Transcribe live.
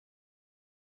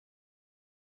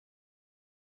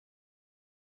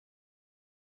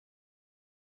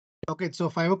Okay, so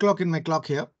 5 o'clock in my clock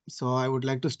here. So I would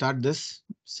like to start this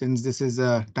since this is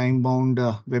a time-bound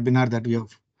webinar that we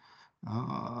have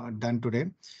done today.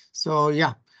 So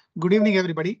yeah, good evening,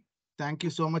 everybody. Thank you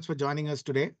so much for joining us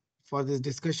today for this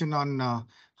discussion on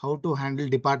how to handle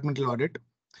departmental audit.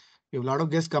 We have a lot of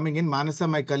guests coming in. Manasa,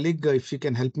 my colleague, if she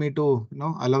can help me to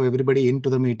allow everybody into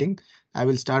the meeting, I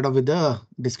will start off with the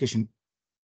discussion.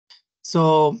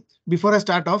 So before I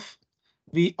start off,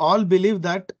 we all believe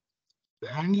that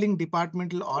handling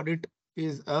departmental audit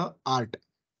is a art.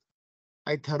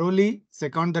 I thoroughly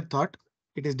second that thought.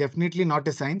 It is definitely not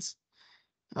a science.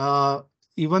 Uh,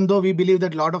 Even though we believe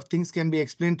that a lot of things can be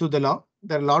explained through the law,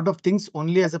 there are a lot of things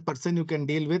only as a person you can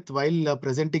deal with while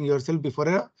presenting yourself before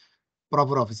a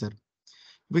proper officer.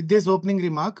 With this opening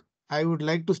remark, I would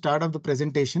like to start off the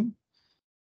presentation.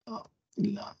 Uh,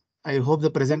 I hope the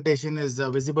presentation is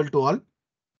visible to all.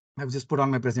 I've just put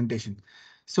on my presentation.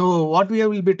 So what we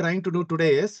will be trying to do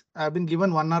today is I've been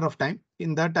given 1 hour of time.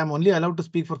 In that, I'm only allowed to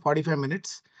speak for 45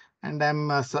 minutes and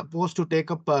I'm supposed to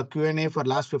take up Q&A for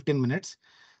last 15 minutes.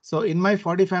 So in my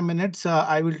 45 minutes,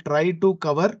 I will try to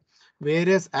cover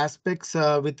various aspects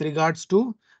with regards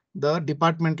to the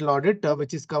departmental audit,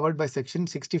 which is covered by Section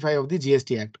 65 of the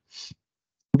GST Act.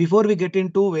 Before we get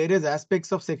into various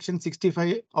aspects of Section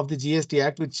 65 of the GST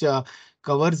Act, which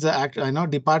covers the act,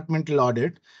 departmental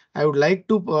audit, I would like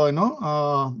to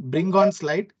bring on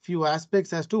slide few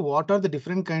aspects as to what are the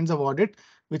different kinds of audit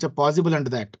which are possible under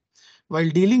that. While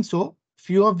dealing so,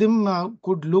 few of them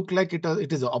could look like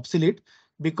it is obsolete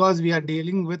because we are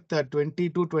dealing with 20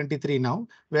 to 23 now,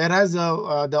 whereas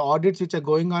the audits which are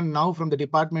going on now from the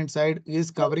department side is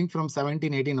covering from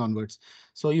 17, 18 onwards.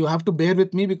 So you have to bear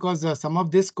with me because some of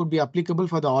this could be applicable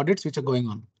for the audits which are going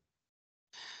on.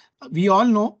 We all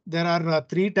know there are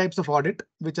three types of audit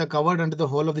which are covered under the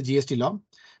whole of the GST law.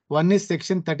 One is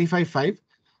Section 35(5).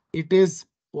 It is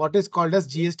what is called as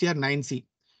GSTR 9C.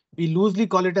 We loosely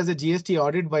call it as a GST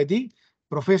audit by the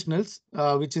professionals,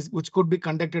 which could be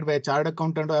conducted by a chartered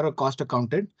accountant or a cost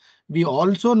accountant. We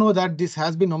also know that this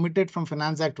has been omitted from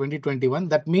Finance Act 2021.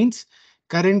 That means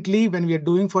currently when we are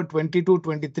doing for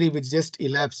 22-23, which just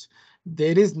elapsed,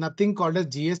 there is nothing called as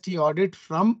GST audit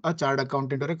from a chartered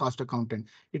accountant or a cost accountant.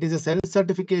 It is a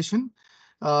self-certification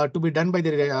to be done by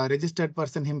the registered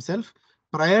person himself.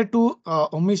 Prior to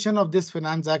omission of this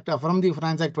Finance Act from the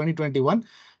Finance Act 2021,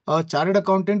 a chartered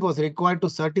accountant was required to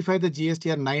certify the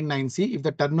GSTR 99C if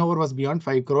the turnover was beyond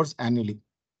 5 crores annually.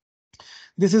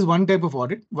 This is one type of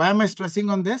audit. Why am I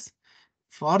stressing on this?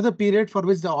 For the period for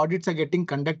which the audits are getting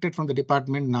conducted from the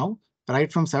department now,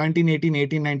 right from 17, 18,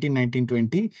 18, 19, 19,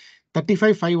 20,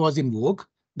 35(5) was in vogue.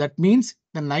 That means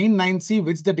the 99C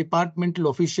which the departmental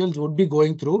officials would be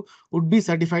going through would be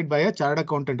certified by a chartered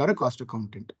accountant or a cost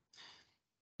accountant.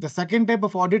 The second type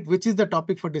of audit, which is the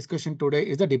topic for discussion today,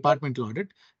 is the departmental audit.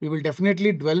 We will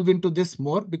definitely delve into this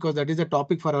more because that is a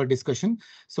topic for our discussion.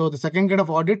 So the second kind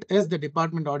of audit is the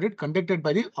department audit conducted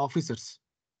by the officers.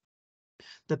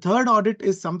 The third audit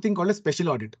is something called a special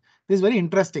audit. This is very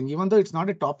interesting, even though it's not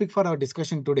a topic for our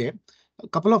discussion today. A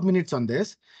couple of minutes on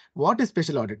this. What is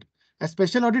special audit? A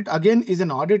special audit again is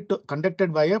an audit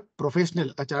conducted by a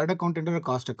professional, a chartered accountant or a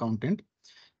cost accountant.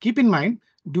 Keep in mind,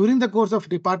 during the course of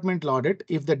departmental audit,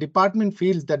 if the department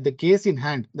feels that the case in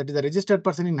hand, that is the registered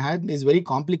person in hand, is very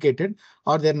complicated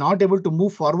or they're not able to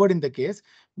move forward in the case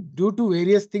due to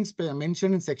various things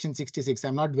mentioned in Section 66,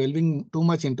 I'm not delving too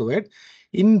much into it.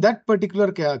 In that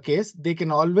particular case, they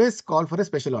can always call for a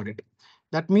special audit.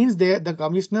 That means the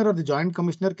commissioner or the joint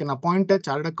commissioner can appoint a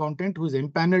chartered accountant who is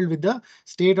empaneled with the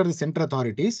state or the central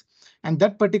authorities. And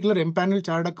that particular empaneled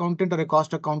chartered accountant or a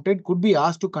cost accountant could be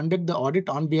asked to conduct the audit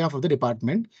on behalf of the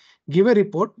department, give a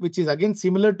report, which is again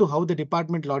similar to how the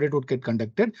departmental audit would get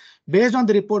conducted. Based on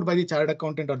the report by the chartered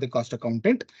accountant or the cost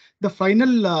accountant, the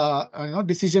final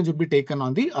decisions would be taken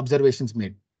on the observations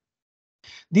made.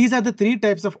 These are the three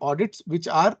types of audits which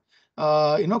are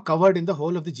covered in the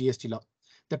whole of the GST law.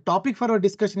 The topic for our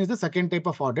discussion is the second type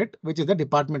of audit, which is the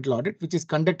departmental audit, which is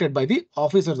conducted by the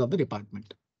officers of the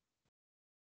department.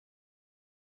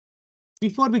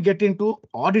 Before we get into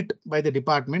audit by the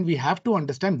department, we have to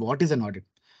understand what is an audit.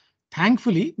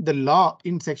 Thankfully, the law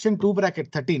in Section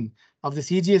 2(13) of the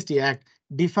CGST Act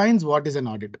defines what is an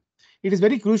audit. It is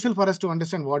very crucial for us to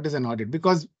understand what is an audit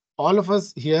because all of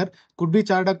us here could be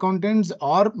chartered accountants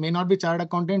or may not be chartered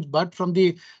accountants, but from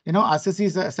the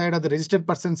assessee side or the registered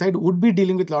person side would be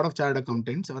dealing with a lot of chartered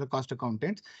accountants or cost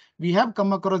accountants. We have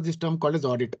come across this term called as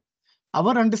audit.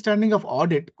 Our understanding of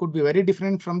audit could be very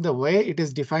different from the way it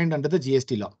is defined under the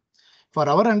GST law. For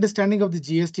our understanding of the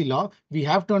GST law, we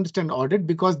have to understand audit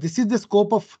because this is the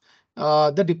scope of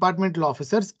the departmental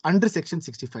officers under section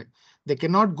 65. They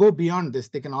cannot go beyond this.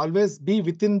 They can always be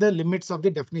within the limits of the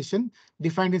definition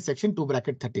defined in section 2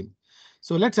 bracket 13.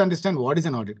 So let's understand what is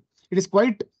an audit. It is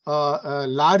quite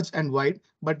large and wide,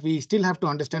 but we still have to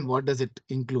understand what does it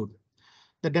include.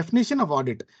 The definition of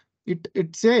audit,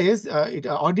 it says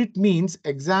audit means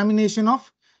examination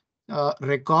of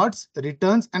records,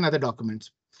 returns, and other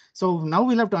documents. So now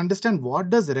we'll have to understand what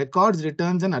does records,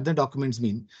 returns, and other documents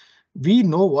mean. We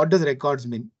know what does records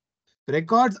mean.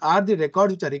 Records are the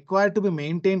records which are required to be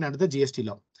maintained under the GST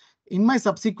law. In my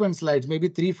subsequent slides, maybe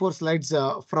 3-4 slides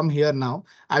from here now,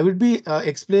 I will be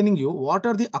explaining you what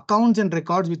are the accounts and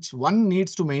records which one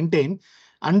needs to maintain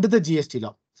under the GST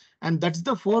law. And that's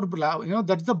the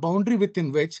that's the boundary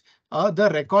within which the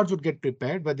records would get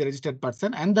prepared by the registered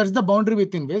person. And that's the boundary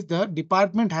within which the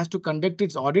department has to conduct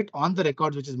its audit on the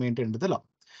records which is maintained under the law.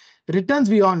 Returns,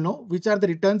 we all know which are the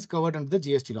returns covered under the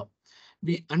GST law.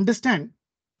 We understand,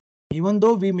 even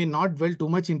though we may not dwell too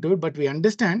much into it, but we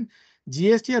understand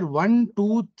GSTR 1,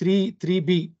 2, 3,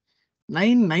 3B,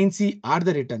 9, 9C are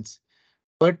the returns.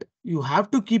 But you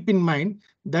have to keep in mind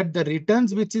that the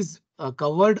returns which is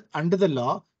covered under the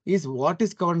law is what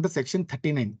is covered under section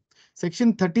 39.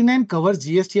 Section 39 covers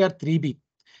GSTR 3B.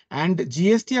 And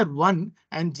GSTR 1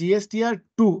 and GSTR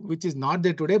 2, which is not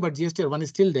there today, but GSTR 1 is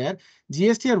still there.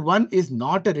 GSTR 1 is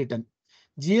not a return.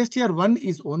 GSTR 1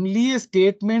 is only a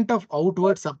statement of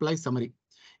outward supply summary.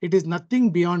 It is nothing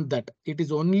beyond that. It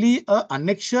is only an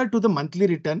annexure to the monthly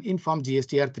return in form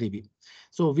GSTR 3B.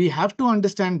 So we have to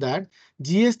understand that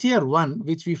GSTR 1,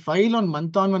 which we file on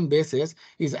month-on-month basis,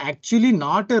 is actually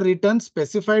not a return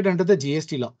specified under the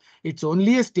GST law. It's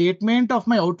only a statement of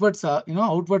my outward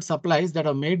supplies that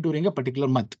are made during a particular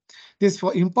month. This is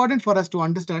important for us to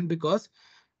understand because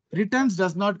returns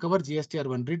does not cover GSTR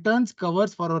 1. Returns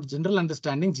covers, for our general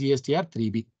understanding, GSTR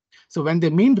 3B. So when they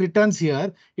mean returns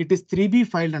here, it is 3B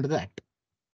filed under the Act.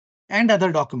 And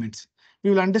other documents.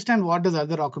 We will understand what does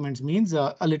other documents means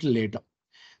a little later.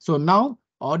 So now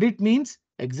audit means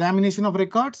examination of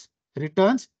records,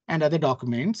 returns, and other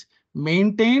documents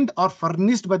maintained or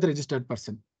furnished by the registered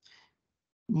person.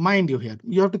 Mind you here,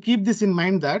 you have to keep this in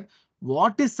mind that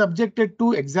what is subjected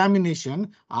to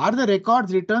examination are the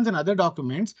records, returns, and other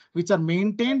documents which are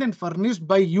maintained and furnished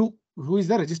by you, who is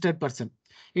the registered person.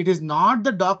 It is not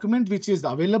the document which is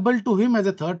available to him as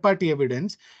a third-party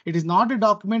evidence. It is not a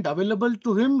document available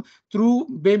to him through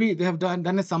maybe they have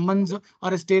done a summons or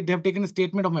they have taken a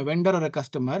statement of my vendor or a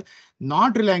customer.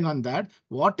 Not relying on that,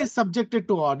 what is subjected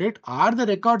to audit are the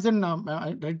records and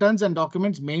returns and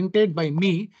documents maintained by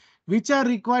me, which are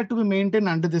required to be maintained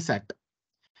under this Act.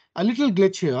 A little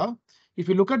glitch here. If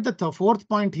you look at the fourth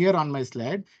point here on my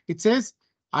slide, it says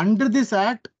under this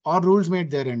Act or rules made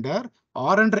thereunder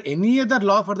or under any other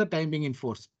law for the time being in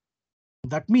force.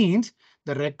 That means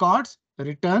the records,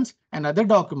 returns, and other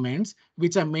documents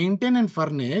which are maintained and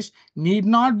furnished need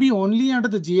not be only under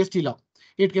the GST law.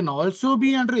 It can also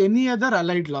be under any other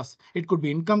allied laws. It could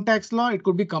be income tax law, it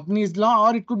could be companies law,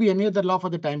 or it could be any other law for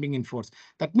the time being in force.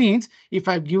 That means if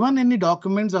I've given any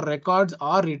documents or records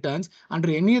or returns under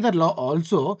any other law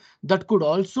also, that could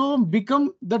also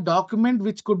become the document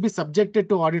which could be subjected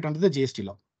to audit under the GST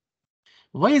law.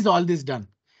 Why is all this done?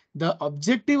 The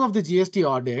objective of the GST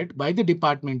audit by the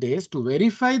department is to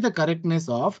verify the correctness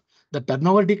of the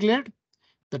turnover declared,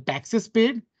 the taxes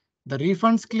paid, the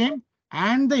refunds claimed,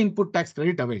 and the input tax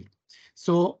credit availed.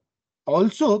 So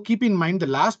also keep in mind the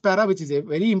last para, which is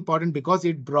very important because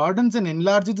it broadens and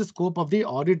enlarges the scope of the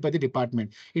audit by the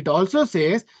department. It also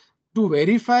says to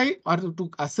verify or to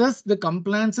assess the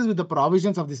compliances with the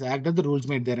provisions of this Act and the rules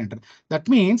made thereunder. That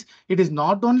means it is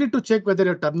not only to check whether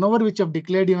your turnover which you have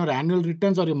declared in your annual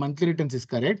returns or your monthly returns is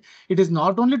correct. It is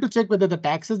not only to check whether the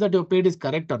taxes that you have paid is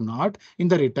correct or not in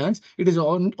the returns. It is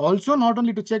also not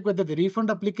only to check whether the refund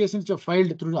applications you have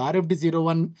filed through RFD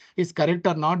 01 is correct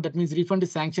or not. That means refund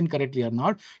is sanctioned correctly or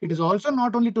not. It is also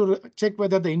not only to check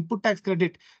whether the input tax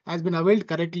credit has been availed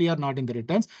correctly or not in the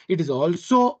returns. It is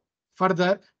also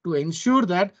further to ensure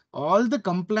that all the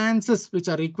compliances which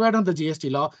are required on the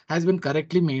GST law has been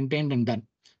correctly maintained and done.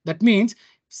 That means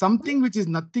something which is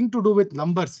nothing to do with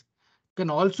numbers can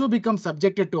also become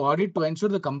subjected to audit to ensure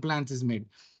the compliance is made.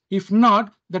 If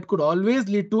not, that could always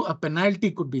lead to a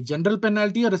penalty, could be general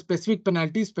penalty or a specific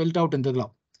penalty spelled out in the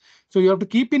law. So you have to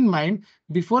keep in mind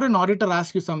before an auditor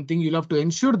asks you something, you'll have to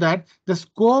ensure that the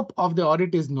scope of the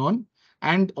audit is known.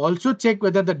 And also check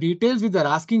whether the details which they're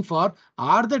asking for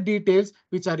are the details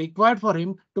which are required for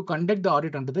him to conduct the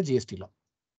audit under the GST law.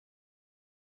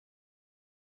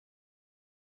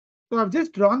 So I've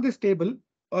just drawn this table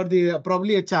or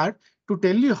probably a chart to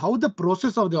tell you how the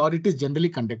process of the audit is generally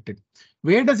conducted.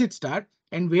 Where does it start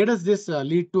and where does this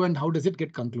lead to and how does it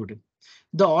get concluded?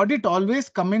 The audit always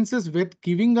commences with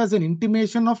giving us an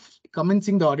intimation of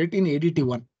commencing the audit in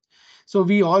ADT1. So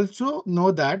we also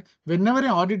know that whenever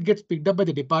an audit gets picked up by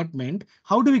the department,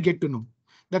 how do we get to know?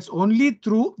 That's only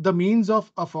through the means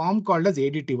of a form called as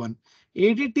ADT1.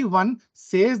 ADT1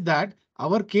 says that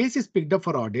our case is picked up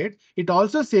for audit. It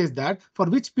also says that for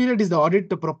which period is the audit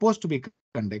proposed to be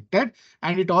conducted.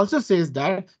 And it also says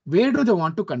that where do they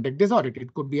want to conduct this audit?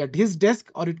 It could be at his desk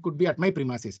or it could be at my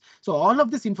premises. So all of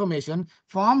this information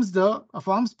forms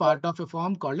part of a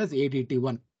form called as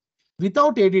ADT1.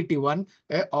 Without ADT1,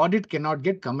 an audit cannot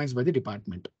get commenced by the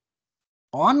department.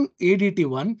 On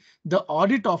ADT1, the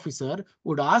audit officer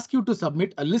would ask you to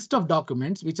submit a list of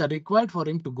documents which are required for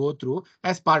him to go through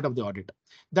as part of the audit.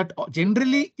 That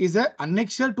generally is an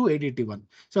annexure to ADT1.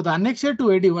 So the annexure to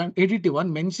ADT1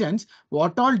 mentions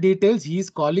what all details he is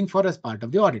calling for as part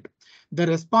of the audit. The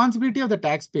responsibility of the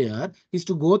taxpayer is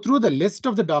to go through the list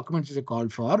of the documents which are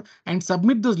called for and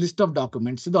submit those list of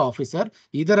documents to the officer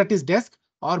either at his desk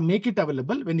or make it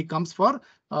available when he comes for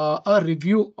a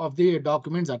review of the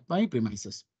documents at my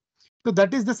premises. So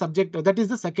that is the subject. That is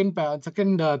the second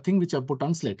thing which I put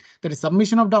on slide. That is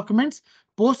submission of documents.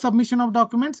 Post submission of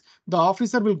documents, the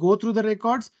officer will go through the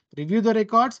records, review the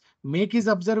records, make his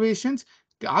observations,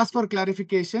 ask for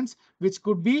clarifications, which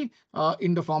could be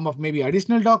in the form of maybe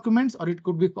additional documents, or it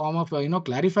could be form of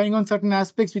clarifying on certain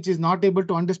aspects which is not able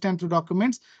to understand through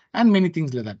documents, and many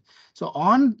things like that. So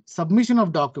on submission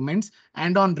of documents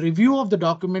and on review of the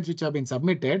documents which have been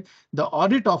submitted, the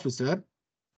audit officer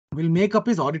will make up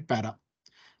his audit para.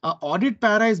 Audit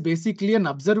para is basically an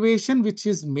observation which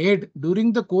is made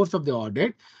during the course of the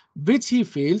audit, which he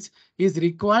feels is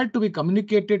required to be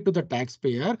communicated to the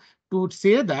taxpayer to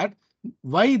say that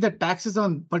why the taxes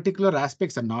on particular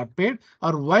aspects are not paid,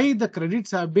 or why the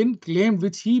credits have been claimed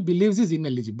which he believes is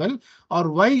ineligible, or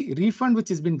why refund which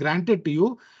has been granted to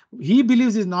you he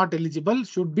believes is not eligible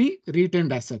should be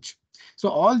retained as such. So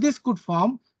all this could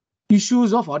form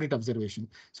issues of audit observation.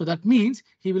 So that means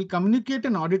he will communicate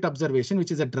an audit observation,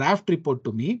 which is a draft report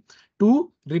to me,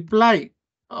 to reply,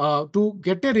 to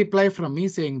get a reply from me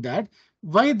saying that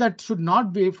why that should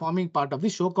not be forming part of the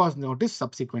show cause notice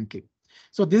subsequently.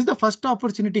 So this is the first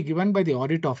opportunity given by the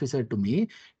audit officer to me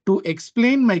to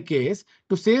explain my case,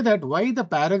 to say that why the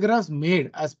paragraphs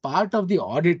made as part of the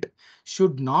audit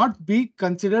should not be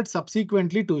considered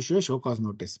subsequently to issue a show cause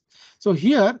notice. So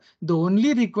here, the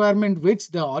only requirement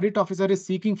which the audit officer is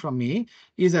seeking from me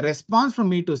is a response from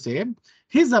me to say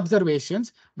his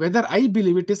observations, whether I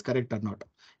believe it is correct or not.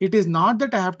 It is not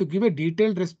that I have to give a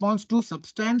detailed response to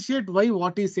substantiate why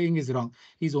what he's saying is wrong.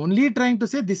 He's only trying to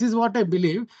say this is what I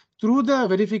believe through the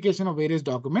verification of various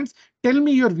documents. Tell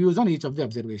me your views on each of the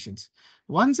observations.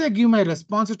 Once I give my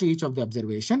responses to each of the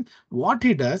observation, what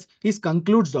he does is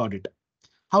concludes the audit.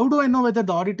 How do I know whether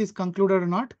the audit is concluded or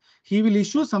not? He will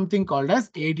issue something called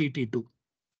as ADT2.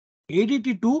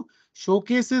 ADT2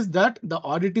 showcases that the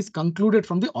audit is concluded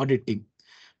from the audit team.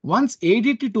 Once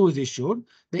ADT2 is issued,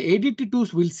 the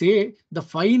ADT2s will say the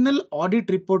final audit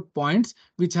report points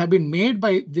which have been made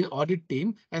by the audit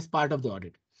team as part of the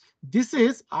audit. This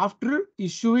is after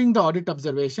issuing the audit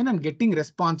observation and getting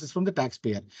responses from the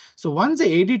taxpayer. So once the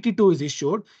ADT2 is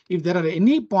issued, if there are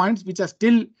any points which are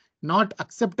still not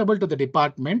acceptable to the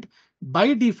department,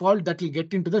 by default that will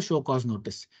get into the show cause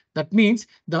notice. That means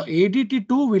the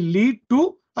ADT2 will lead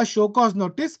to a show cause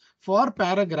notice for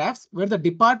paragraphs where the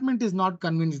department is not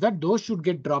convinced that those should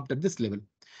get dropped at this level.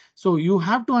 So you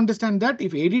have to understand that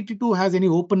if ADT2 has any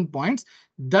open points,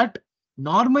 that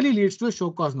normally leads to a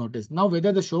show cause notice. Now,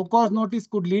 whether the show cause notice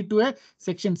could lead to a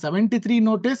section 73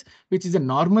 notice, which is a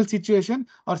normal situation,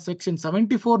 or section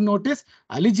 74 notice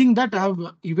alleging that I have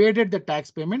evaded the tax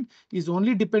payment, is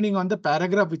only depending on the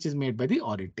paragraph which is made by the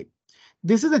audit team.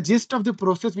 This is the gist of the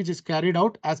process which is carried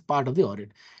out as part of the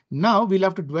audit. Now we'll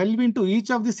have to delve into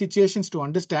each of the situations to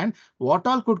understand what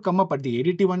all could come up at the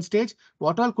ADT1 stage,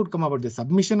 what all could come up at the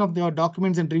submission of the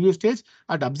documents and review stage,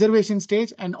 at observation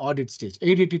stage and audit stage,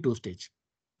 ADT2 stage.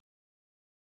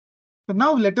 So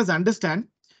now let us understand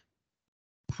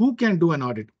who can do an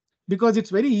audit, because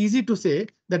it's very easy to say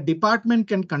that department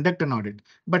can conduct an audit.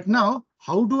 But now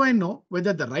how do I know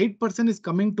whether the right person is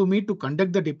coming to me to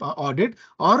conduct the audit,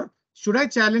 or should I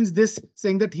challenge this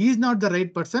saying that he is not the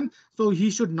right person, so he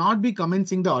should not be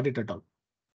commencing the audit at all?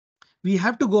 We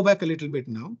have to go back a little bit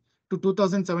now to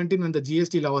 2017 when the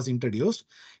GST law was introduced.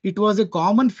 It was a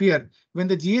common fear. When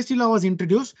the GST law was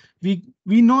introduced, we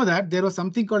know that there was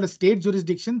something called a state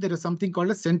jurisdiction, there was something called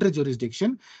a central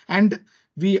jurisdiction, and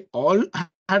we all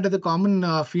had the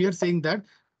common fear saying that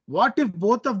What if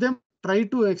both of them try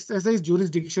to exercise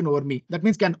jurisdiction over me? That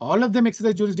means can all of them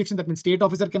exercise jurisdiction? That means state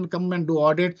officer can come and do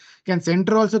audit. Can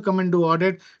center also come and do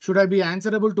audit? Should I be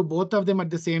answerable to both of them at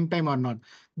the same time or not?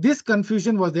 This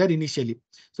confusion was there initially.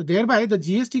 So thereby the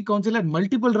GST Council had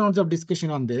multiple rounds of discussion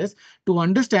on this to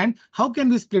understand how can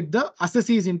we split the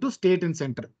assessees into state and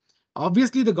center.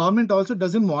 Obviously, the government also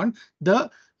doesn't want the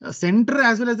center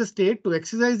as well as the state to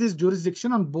exercise this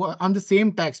jurisdiction on the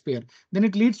same taxpayer. Then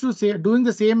it leads to say doing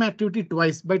the same activity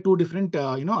twice by two different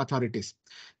authorities.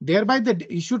 Thereby they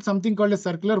issued something called a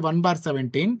circular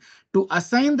 1/17 to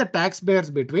assign the taxpayers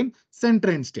between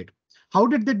center and state. How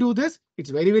did they do this? It's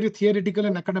very theoretical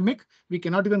and academic. We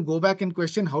cannot even go back and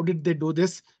question how did they do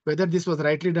this, whether this was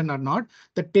rightly done or not.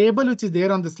 The table which is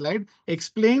there on the slide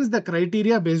explains the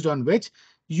criteria based on which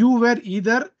you were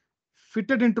either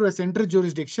fitted into a central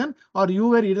jurisdiction or you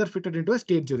were either fitted into a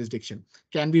state jurisdiction.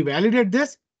 Can we validate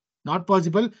this? Not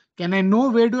possible. Can I know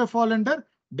where do I fall under?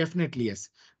 Definitely yes.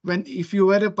 If you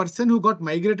were a person who got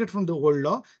migrated from the old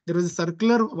law, there was a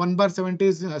circular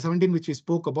 1/17 which we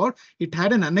spoke about. It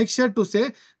had an annexure to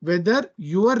say whether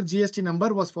your GST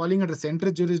number was falling under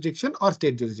central jurisdiction or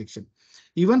state jurisdiction.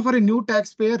 Even for a new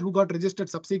taxpayer who got registered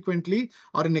subsequently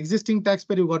or an existing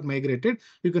taxpayer who got migrated,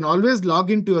 you can always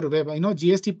log into your web,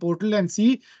 GST portal and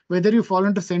see whether you fall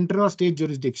into center or state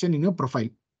jurisdiction in your profile.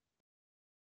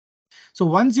 So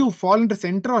once you fall into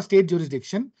center or state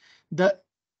jurisdiction, the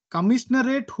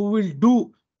commissionerate who will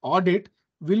do audit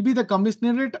will be the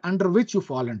commissionerate under which you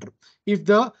fall under. If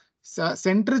the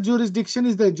center jurisdiction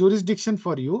is the jurisdiction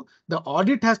for you, the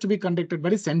audit has to be conducted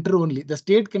by the center only. The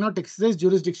state cannot exercise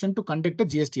jurisdiction to conduct a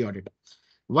GST audit.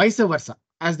 Vice versa,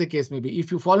 as the case may be.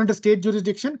 If you fall under state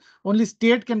jurisdiction, only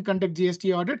state can conduct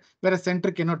GST audit, whereas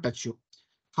center cannot touch you.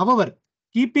 However,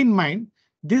 keep in mind,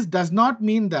 this does not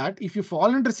mean that if you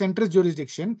fall under central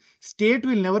jurisdiction, state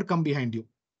will never come behind you.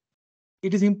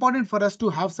 It is important for us to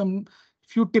have some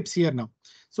few tips here now.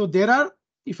 So there are,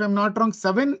 if I'm not wrong,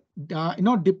 7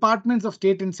 departments of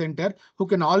state and center who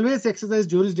can always exercise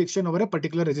jurisdiction over a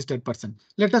particular registered person.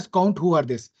 Let us count who are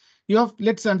this. You have,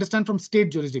 let's understand from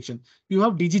state jurisdiction. You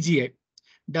have DGGI,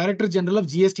 Director General of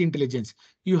GST Intelligence.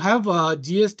 You have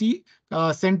GST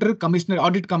Center Commissioner,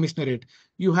 Audit Commissionerate.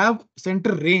 You have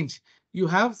Center Range. You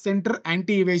have Center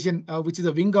Anti-Evasion, which is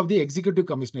a wing of the Executive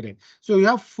Commissionerate. So you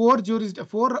have 4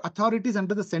 authorities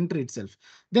under the center itself.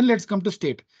 Then let's come to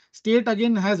state. State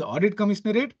again has Audit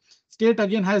Commissionerate. State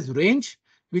again has Range,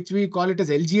 which we call it as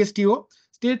LGSTO.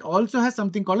 State also has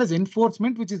something called as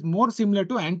enforcement, which is more similar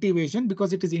to anti-evasion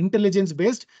because it is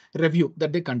intelligence-based review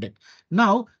that they conduct.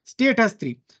 Now, state has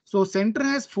 3. So center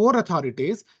has 4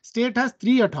 authorities. State has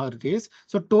 3 authorities.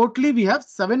 So totally we have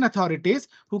 7 authorities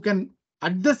who can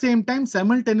at the same time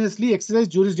simultaneously exercise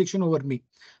jurisdiction over me.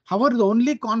 However, the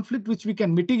only conflict which we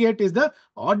can mitigate is the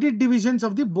audit divisions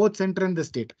of the both center and the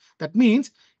state. That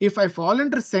means if I fall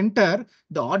under center,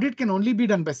 the audit can only be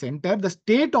done by center. The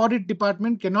state audit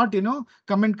department cannot,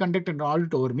 come and conduct an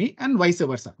audit over me and vice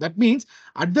versa. That means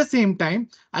at the same time,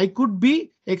 I could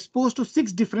be exposed to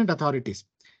 6 different authorities.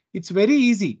 It's very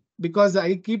easy because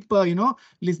I keep,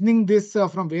 listening this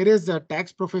from various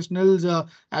tax professionals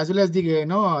as well as the,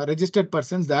 registered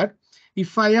persons that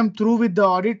if I am through with the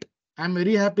audit, I'm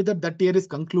very happy that that year is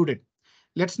concluded.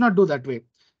 Let's not do that way.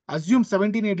 Assume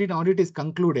 17-18 audit is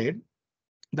concluded.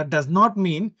 That does not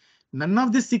mean none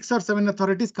of the 6 or 7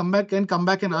 authorities come back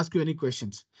and ask you any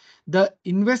questions. The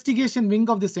investigation wing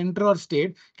of the center or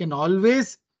state can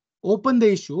always open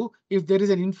the issue if there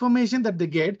is an information that they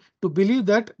get to believe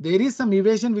that there is some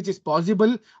evasion which is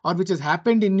possible or which has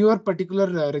happened in your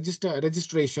particular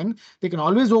registration. They can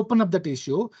always open up that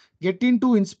issue, get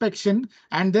into inspection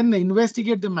and then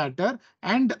investigate the matter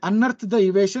and unearth the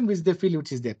evasion which they feel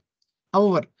which is there.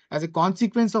 However, as a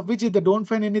consequence of which if they don't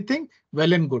find anything,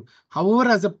 well and good. However,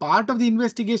 as a part of the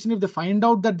investigation, if they find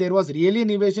out that there was really an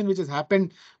evasion which has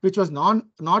happened, which was not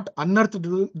unearthed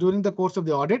during the course of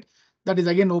the audit, that is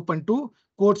again open to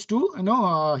courts to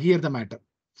hear the matter.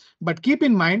 But keep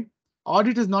in mind,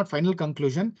 audit is not final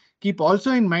conclusion. Keep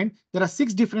also in mind there are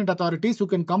 6 different authorities who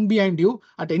can come behind you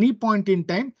at any point in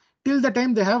time till the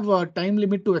time they have a time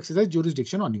limit to exercise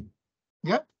jurisdiction on you.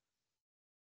 Yeah.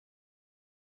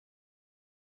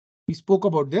 We spoke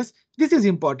about this. This is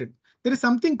important. There is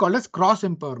something called as cross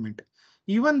empowerment.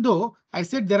 Even though I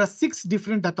said there are 6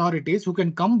 different authorities who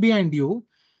can come behind you,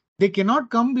 they cannot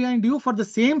come behind you for the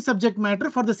same subject matter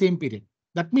for the same period.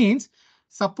 That means,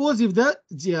 suppose if the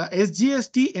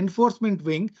SGST enforcement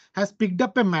wing has picked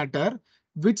up a matter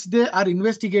which they are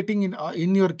investigating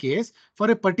in your case for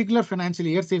a particular financial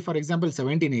year, say for example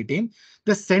 17-18,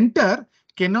 the center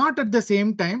cannot at the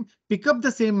same time pick up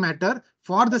the same matter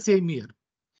for the same year.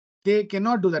 They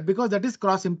cannot do that because that is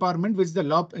cross empowerment, which the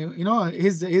law,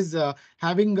 is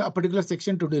having a particular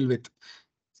section to deal with.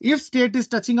 If state is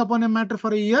touching upon a matter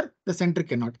for a year, the center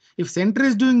cannot. If center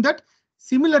is doing that,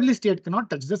 similarly, state cannot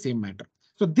touch the same matter.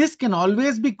 So this can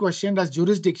always be questioned as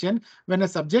jurisdiction when a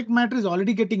subject matter is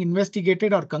already getting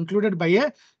investigated or concluded by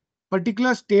a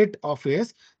particular state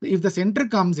office. If the center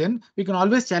comes in, we can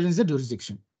always challenge the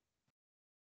jurisdiction.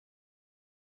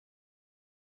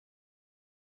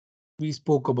 We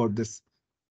spoke about this.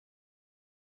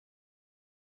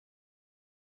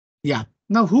 Yeah.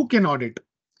 Now, who can audit?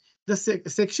 The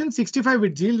section 65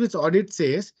 which deals with audit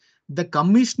says the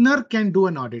commissioner can do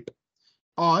an audit,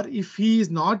 or if he is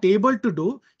not able to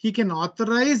do, he can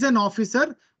authorize an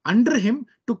officer under him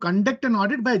to conduct an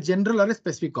audit by a general or a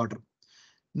specific order.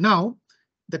 Now,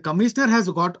 the commissioner has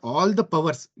got all the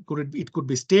powers. It could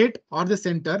be state or the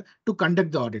center to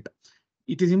conduct the audit.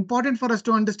 It is important for us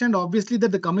to understand, obviously,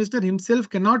 that the commissioner himself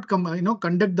cannot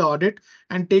conduct the audit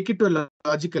and take it to a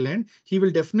logical end. He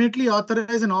will definitely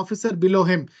authorize an officer below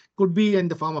him, could be in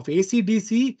the form of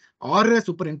ACDC or a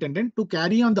superintendent, to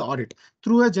carry on the audit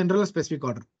through a general specific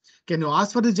order. Can you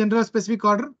ask for the general specific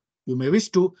order? You may wish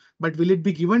to, but will it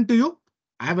be given to you?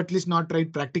 I have at least not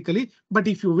tried practically, but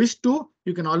if you wish to,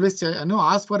 you can always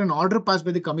ask for an order passed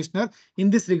by the commissioner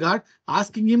in this regard,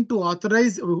 asking him to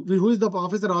authorize who is the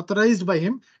officer authorized by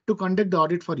him to conduct the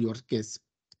audit for your case.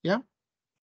 Yeah.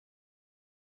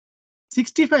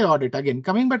 65 audit, again,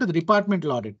 coming back to the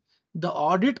departmental audit. The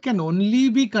audit can only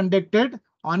be conducted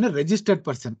on a registered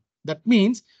person. That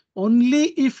means only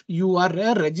if you are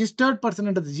a registered person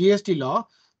under the GST law,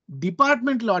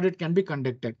 departmental audit can be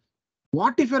conducted.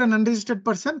 What if you're an unregistered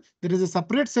person? There is a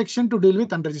separate section to deal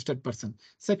with unregistered person.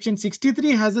 Section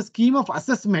 63 has a scheme of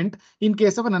assessment in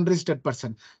case of an unregistered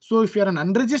person. So if you're an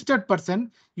unregistered person,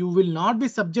 you will not be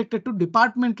subjected to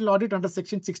departmental audit under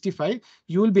section 65.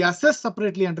 You will be assessed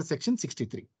separately under section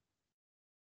 63.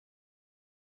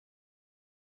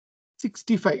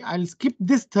 65. I'll skip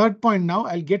this third point now.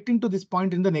 I'll get into this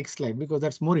point in the next slide because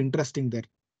that's more interesting there.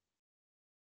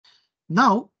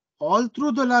 Now, all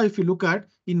through the law, if you look at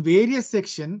in various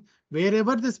sections,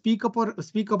 wherever they speak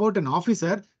about an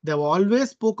officer, they've always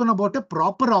spoken about a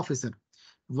proper officer.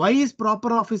 Why is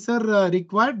proper officer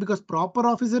required? Because proper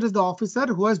officer is the officer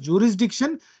who has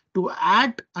jurisdiction to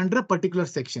act under a particular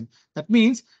section. That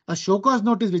means a show cause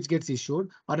notice which gets issued,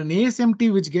 or an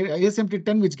ASMT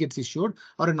 10 which gets issued,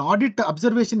 or an audit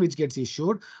observation which gets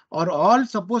issued, are all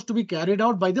supposed to be carried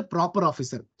out by the proper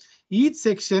officer. Each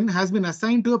section has been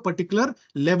assigned to a particular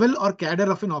level or cadre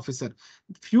of an officer.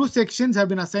 Few sections have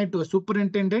been assigned to a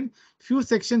superintendent. Few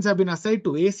sections have been assigned to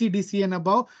ACDC and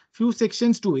above. Few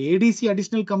sections to ADC,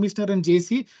 additional commissioner and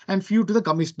JC, and few to the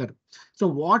commissioner. So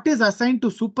what is assigned to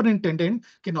superintendent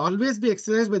can always be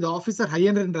exercised by the officer higher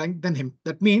in rank than him.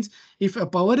 That means if a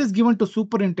power is given to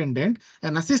superintendent,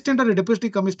 an assistant or a deputy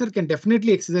commissioner can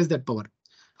definitely exercise that power.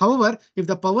 However, if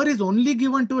the power is only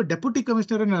given to a deputy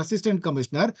commissioner and an assistant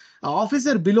commissioner, an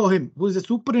officer below him, who is a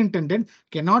superintendent,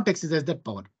 cannot exercise that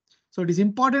power. So it is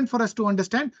important for us to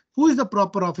understand who is the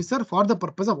proper officer for the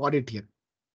purpose of audit here.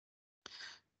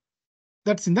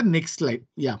 That's in the next slide.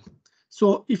 Yeah.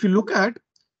 So if you look at,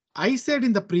 I said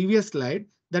in the previous slide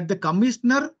that the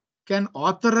commissioner can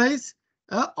authorize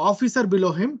an officer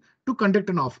below him to conduct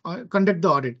the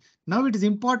audit. Now it is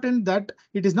important that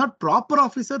it is not proper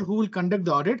officer who will conduct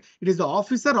the audit. It is the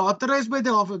officer authorized by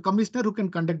the commissioner who can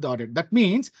conduct the audit. That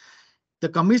means the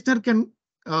commissioner can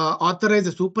authorize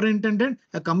a superintendent,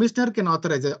 a commissioner can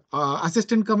authorize a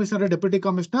assistant commissioner, a deputy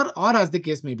commissioner, or as the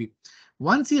case may be.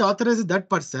 Once he authorizes that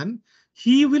person,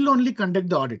 he will only conduct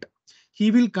the audit. He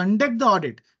will conduct the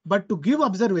audit, but to give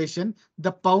observation,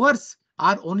 the powers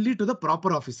are only to the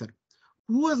proper officer.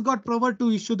 Who has got power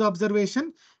to issue the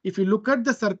observation? If you look at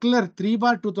the circular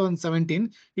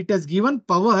 3/2017, it has given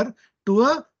power to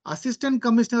a assistant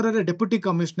commissioner or a deputy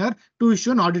commissioner to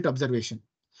issue an audit observation.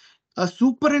 A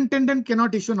superintendent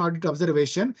cannot issue an audit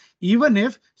observation, even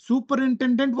if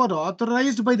superintendent was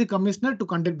authorized by the commissioner to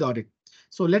conduct the audit.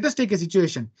 So let us take a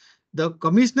situation. The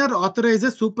commissioner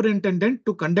authorizes superintendent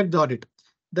to conduct the audit.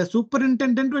 The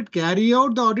superintendent would carry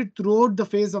out the audit throughout the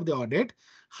phase of the audit.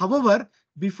 However,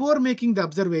 before making the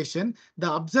observation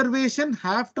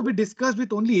have to be discussed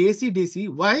with only ACDC.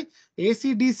 Why?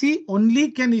 ACDC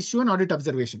only can issue an audit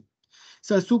observation.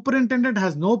 So superintendent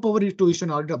has no power to issue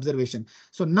an audit observation.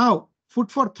 So now, food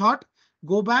for thought,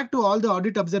 go back to all the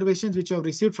audit observations which you have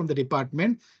received from the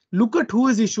department. Look at who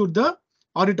has issued the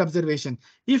audit observation.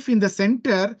 If in the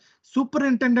center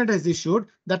superintendent has issued,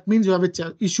 that means you have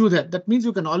a issue there. That means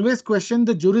you can always question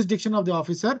the jurisdiction of the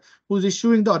officer who's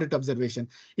issuing the audit observation.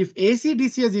 If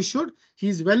ACDC has issued, he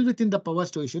is well within the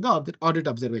powers to issue the audit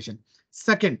observation.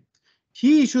 Second,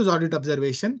 he issues audit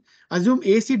observation. Assume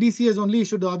ACDC has only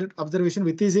issued the audit observation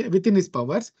within his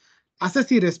powers.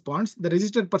 Assessee responds, the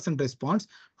registered person responds.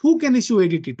 Who can issue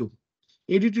ADT2?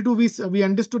 ADT2, we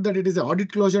understood that it is an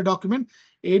audit closure document.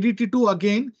 ADT2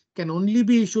 again can only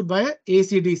be issued by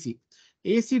ACDC.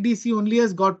 ACDC only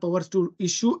has got powers to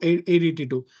issue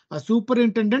ADT2. A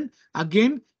superintendent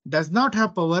again does not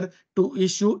have power to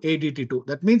issue ADT2.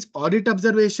 That means audit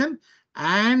observation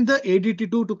and the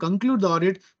ADT2 to conclude the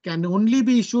audit can only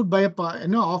be issued by a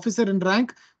officer in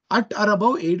rank at or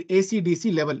above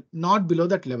ACDC level, not below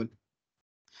that level.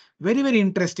 Very, very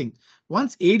interesting.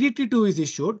 Once ADT2 is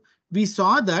issued, we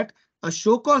saw that a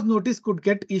show cause notice could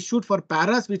get issued for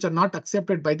paras which are not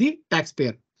accepted by the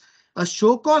taxpayer. A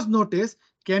show cause notice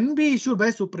can be issued by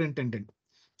superintendent.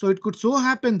 So it could so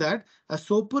happen that a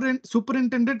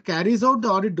superintendent carries out the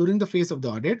audit during the phase of the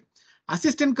audit.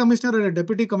 Assistant commissioner or a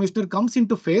deputy commissioner comes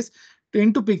into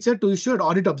picture to issue an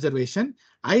audit observation.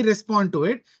 I respond to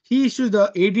it. He issues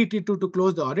the ADT2 to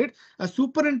close the audit. A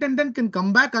superintendent can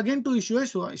come back again to issue a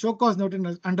show cause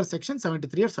notice under section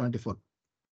 73 or 74.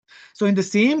 So in the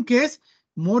same case,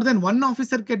 more than one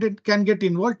officer can get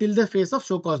involved till the phase of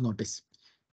show cause notice.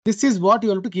 This is what you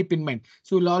have to keep in mind.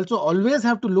 So you'll also always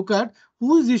have to look at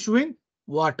who is issuing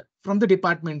what from the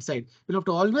department side. You'll have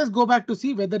to always go back to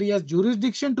see whether he has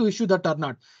jurisdiction to issue that or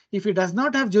not. If he does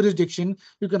not have jurisdiction,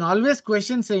 you can always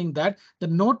question saying that the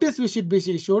notice which should be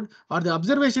issued or the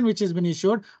observation which has been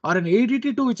issued or an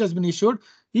ADT2 which has been issued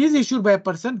is issued by a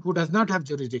person who does not have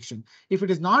jurisdiction. If it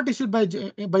is not issued by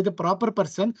the proper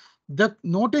person, the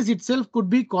notice itself could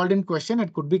be called in question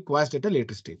and could be quashed at a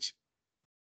later stage.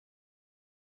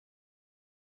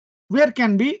 Where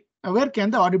can the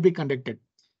audit be conducted?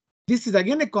 This is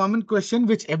again a common question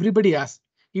which everybody asks.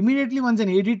 Immediately once an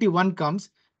ADT1 comes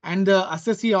and the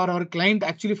assessee or our client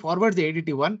actually forwards the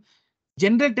ADT1,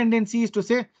 general tendency is to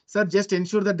say, sir, just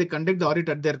ensure that they conduct the audit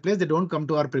at their place. They don't come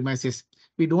to our premises.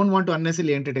 We don't want to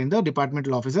unnecessarily entertain the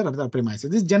departmental officer or the premises.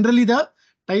 This is generally the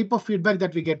type of feedback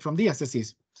that we get from the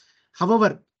assessees.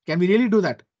 However, can we really do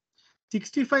that?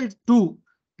 65(2)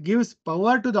 gives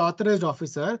power to the authorized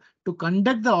officer to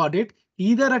conduct the audit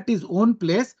either at his own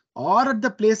place or at the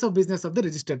place of business of the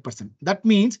registered person. That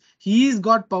means he's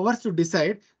got powers to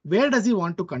decide where does he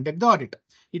want to conduct the audit.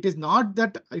 It is not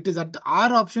that it is at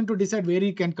our option to decide where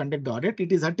he can conduct the audit.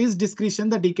 It is at his discretion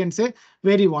that he can say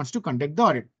where he wants to conduct the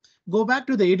audit. Go back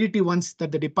to the ADT1s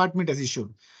that the department has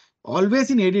issued.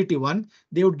 Always in ADT1,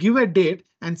 they would give a date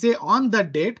and say on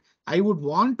that date, I would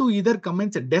want to either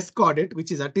commence a desk audit,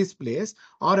 which is at his place,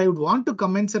 or I would want to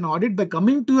commence an audit by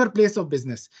coming to your place of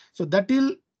business. So that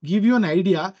will give you an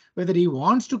idea whether he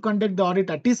wants to conduct the audit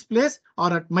at his place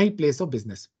or at my place of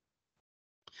business.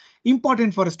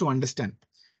 Important for us to understand.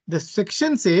 The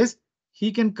section says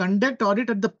he can conduct audit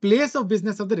at the place of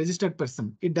business of the registered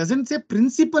person. It doesn't say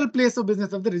principal place of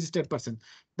business of the registered person.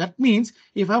 That means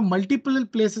if I have multiple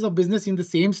places of business in the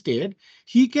same state,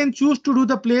 he can choose to do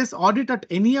the place audit at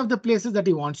any of the places that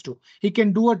he wants to. He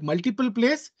can do at multiple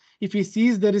places if he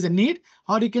sees there is a need,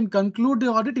 or he can conclude the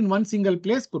audit in one single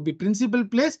place, could be principal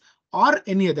place or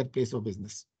any other place of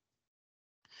business.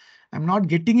 I'm not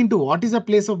getting into what is a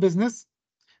place of business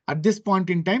at this point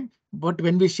in time. But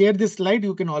when we share this slide,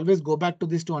 you can always go back to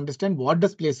this to understand what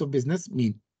does place of business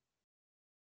mean.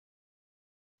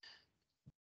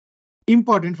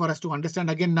 Important for us to understand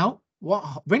again now,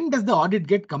 when does the audit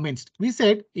get commenced? We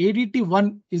said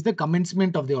ADT1 is the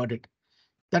commencement of the audit.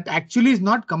 That actually is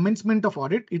not commencement of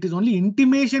audit. It is only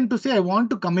intimation to say I want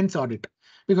to commence audit,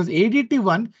 because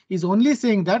ADT1 is only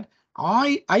saying that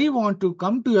I want to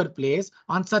come to your place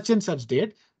on such and such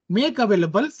date, make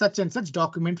available such and such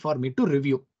document for me to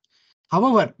review.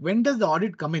 However, when does the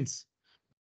audit commence?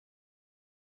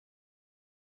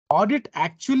 Audit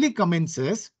actually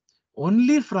commences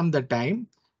only from the time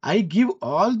I give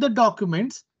all the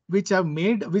documents which are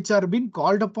being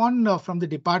called upon from the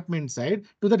department side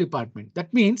to the department.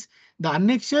 That means the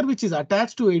annexure which is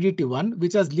attached to ADT1,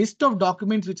 which has list of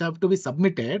documents which have to be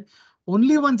submitted,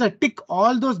 only once I tick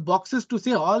all those boxes to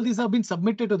say all these have been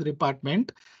submitted to the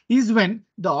department is when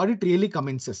the audit really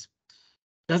commences.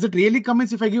 Does it really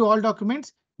commence if I give all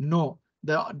documents? No.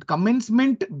 The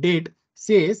commencement date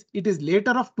says it is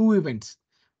later of two events.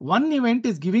 One event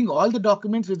is giving all the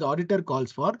documents which the auditor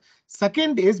calls for.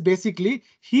 Second is basically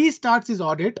he starts his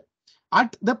audit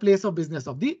at the place of business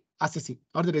of the assessee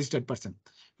or the registered person.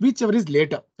 whichever is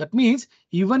later. That means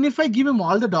even if I give him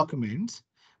all the documents,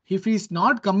 if he's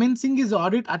not commencing his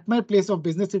audit at my place of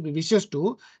business, if he wishes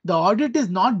to, the audit is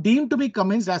not deemed to be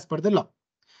commenced as per the law.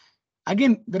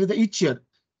 Again, there is the each year.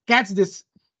 Catch this.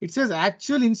 It says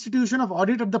actual institution of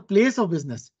audit at the place of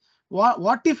business.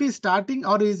 What if he's starting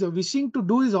or is wishing to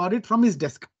do his audit from his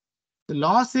desk? The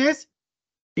law says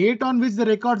date on which the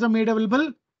records are made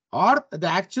available or the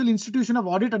actual institution of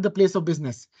audit at the place of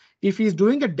business. If he's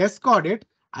doing a desk audit,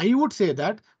 I would say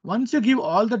that once you give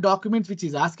all the documents which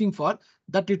he's asking for,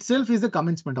 that itself is the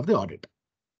commencement of the audit.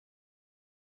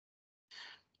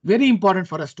 Very important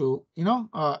for us to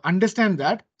understand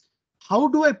that. How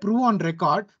do I prove on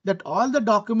record that all the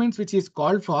documents which is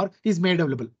called for is made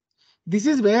available? This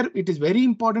is where it is very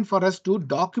important for us to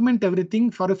document everything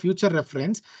for a future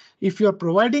reference. If you are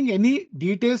providing any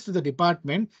details to the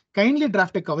department, kindly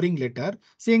draft a covering letter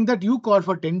saying that you call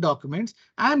for 10 documents.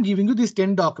 I am giving you these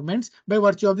 10 documents by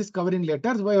virtue of this covering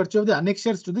letters, by virtue of the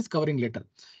annexures to this covering letter.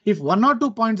 If 1 or 2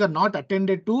 points are not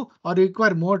attended to or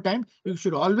require more time, you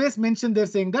should always mention there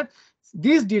saying that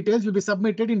these details will be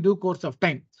submitted in due course of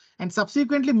time. And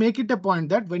subsequently make it a point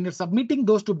that when you're submitting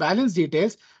those to balance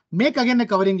details, make again a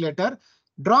covering letter,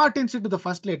 draw attention to the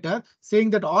first letter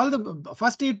saying that all the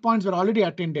first 8 points were already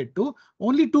attended to,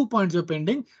 only 2 points were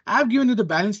pending. I've given you the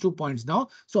balance 2 points now.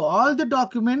 So all the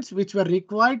documents which were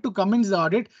required to commence the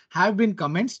audit have been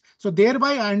commenced. So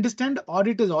thereby I understand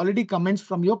audit is already commenced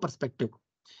from your perspective.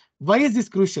 Why is this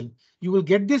crucial? You will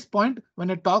get this point when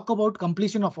I talk about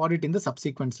completion of audit in the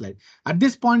subsequent slide. At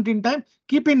this point in time,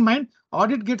 keep in mind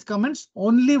audit gets commenced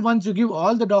only once you give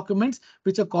all the documents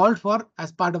which are called for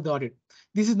as part of the audit.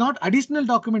 This is not additional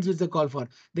documents which they call for.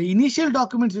 The initial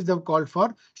documents which they have called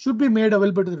for should be made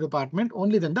available to the department,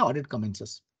 only then the audit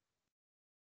commences.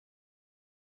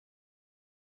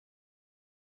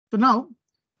 So now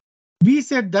we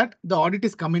said that the audit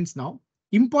is commenced now.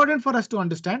 Important for us to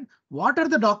understand what are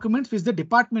the documents which the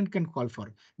department can call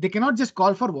for. They cannot just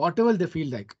call for whatever they feel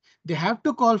like. They have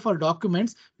to call for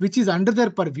documents which is under their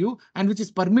purview and which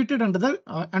is permitted under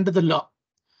the law.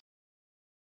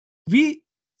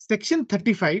 Section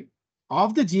 35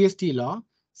 of the GST law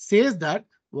says that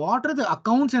what are the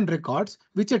accounts and records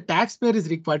which a taxpayer is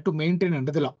required to maintain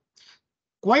under the law.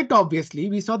 Quite obviously,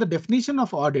 we saw the definition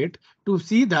of audit to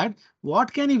see that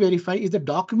what can he verify is the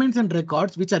documents and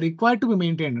records which are required to be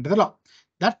maintained under the law.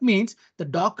 That means the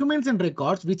documents and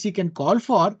records which he can call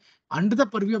for under the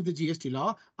purview of the GST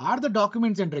law are the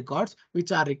documents and records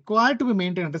which are required to be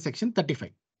maintained under Section 35.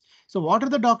 So what are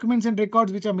the documents and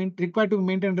records which are required to be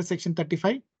maintained under Section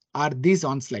 35? Are these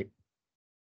on slide.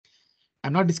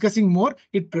 I'm not discussing more.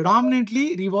 It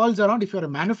predominantly revolves around if you're a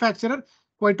manufacturer,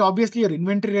 quite obviously your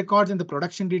inventory records and the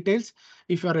production details.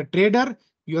 If you're a trader,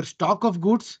 your stock of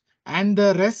goods and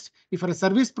the rest. If you're a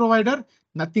service provider,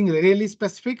 nothing really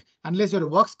specific unless you're a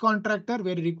works contractor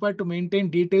where you're required to maintain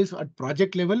details at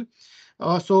project level.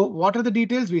 So what are the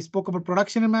details? We spoke about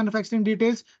production and manufacturing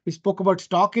details. We spoke about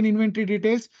stock and inventory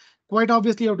details. Quite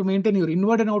obviously, you have to maintain your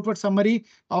inward and outward summary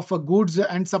of goods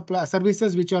and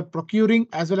services which you are procuring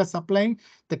as well as supplying,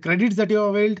 the credits that you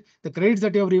have availed, the credits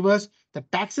that you have reversed, the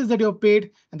taxes that you have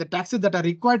paid, and the taxes that are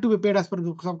required to be paid as per the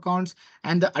books of accounts,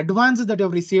 and the advances that you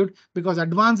have received, because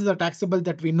advances are taxable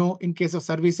that we know in case of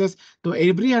services. So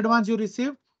every advance you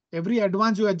receive, every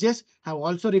advance you adjust have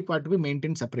also required to be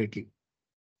maintained separately.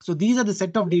 So these are the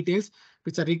set of details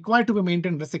which are required to be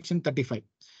maintained under Section 35.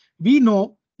 We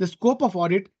know the scope of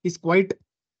audit is quite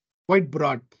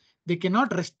broad. They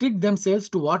cannot restrict themselves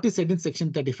to what is said in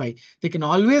Section 35. They can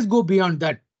always go beyond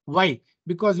that. Why?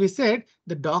 Because we said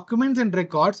the documents and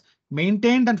records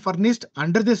maintained and furnished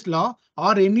under this law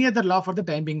or any other law for the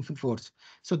time being in force.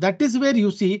 So that is where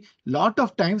you see lot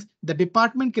of times the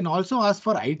department can also ask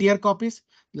for ITR copies.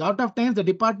 Lot of times the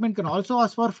department can also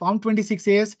ask for Form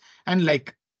 26As and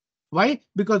like. Why?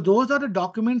 Because those are the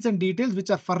documents and details which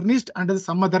are furnished under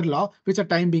some other law which are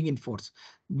time being in force.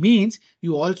 Means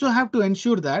you also have to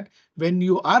ensure that when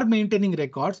you are maintaining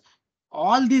records,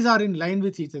 all these are in line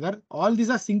with each other, all these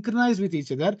are synchronized with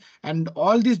each other, and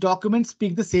all these documents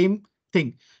speak the same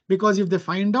thing. Because if they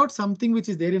find out something which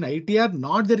is there in ITR,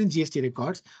 not there in GST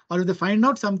records, or if they find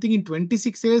out something in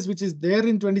 26As which is there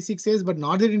in 26As but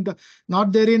not there in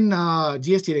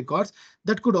GST records,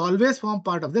 that could always form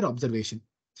part of their observation.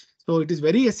 So it is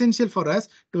very essential for us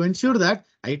to ensure that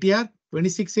ITR,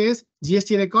 26As,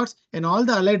 GST records, and all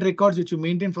the allied records which you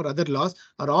maintain for other laws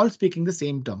are all speaking the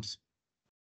same terms.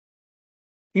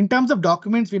 In terms of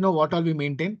documents, we know what all we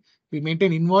maintain. We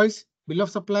maintain invoice, bill of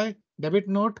supply, debit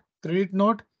note, credit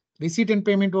note, receipt and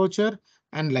payment voucher,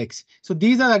 and likes. So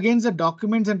these are again the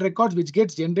documents and records which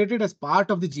gets generated as part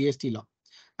of the GST law.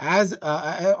 as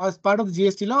part of the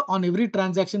GST law on every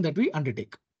transaction that we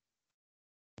undertake.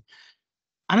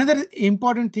 Another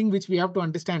important thing which we have to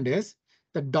understand is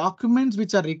the documents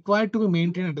which are required to be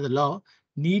maintained under the law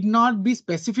need not be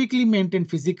specifically maintained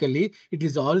physically. It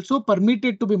is also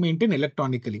permitted to be maintained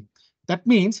electronically. That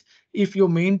means if you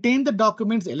maintain the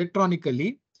documents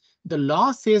electronically, the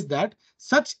law says that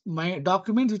such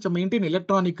documents which are maintained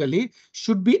electronically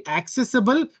should be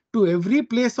accessible to every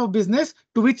place of business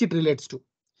to which it relates to.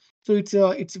 So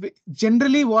it's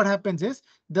generally what happens is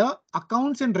the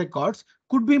accounts and records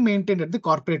could be maintained at the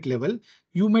corporate level.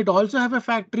 You might also have a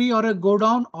factory or a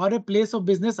godown or a place of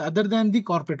business other than the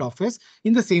corporate office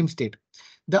in the same state.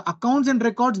 The accounts and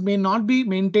records may not be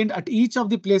maintained at each of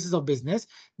the places of business.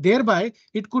 Thereby,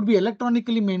 it could be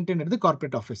electronically maintained at the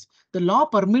corporate office. The law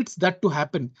permits that to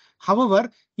happen. However,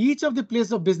 each of the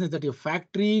place of business, that your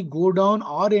factory, godown,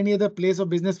 or any other place of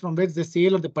business from which the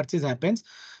sale or the purchase happens,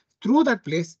 through that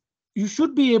place, you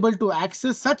should be able to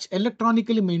access such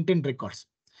electronically maintained records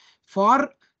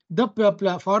for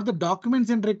the documents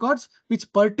and records which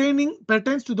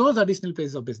pertains to those additional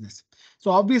places of business.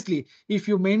 So obviously, if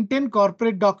you maintain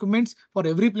corporate documents for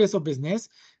every place of business,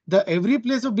 the every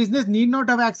place of business need not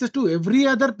have access to every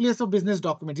other place of business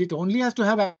documents. It only has to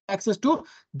have access to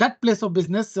that place of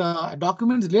business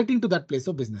documents relating to that place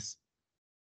of business.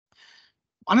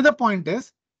 Another point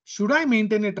is, should I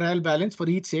maintain a trial balance for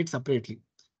each state separately?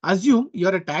 Assume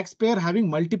you're a taxpayer having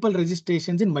multiple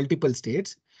registrations in multiple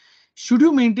states. Should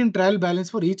you maintain trial balance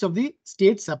for each of the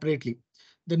states separately?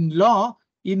 The law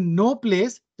in no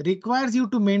place requires you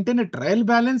to maintain a trial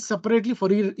balance separately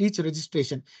for each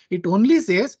registration. It only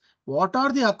says what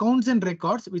are the accounts and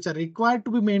records which are required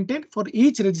to be maintained for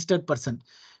each registered person.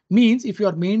 Means if you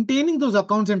are maintaining those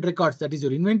accounts and records, that is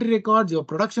your inventory records, your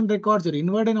production records, your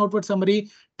inward and outward summary,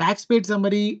 tax paid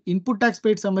summary, input tax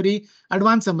paid summary,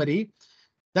 advance summary,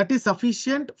 that is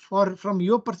sufficient from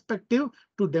your perspective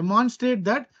to demonstrate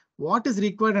that what is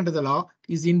required under the law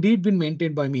is indeed been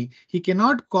maintained by me. He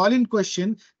cannot call in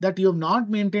question that you have not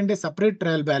maintained a separate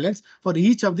trial balance for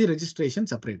each of the registration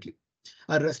separately.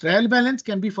 A trial balance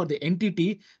can be for the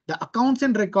entity. The accounts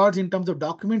and records in terms of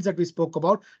documents that we spoke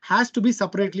about has to be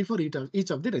separately for each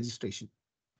of the registration.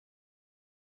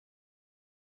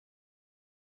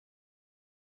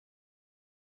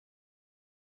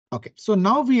 Okay, so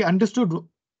now we understood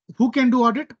who can do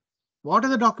audit, what are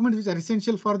the documents which are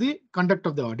essential for the conduct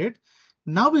of the audit.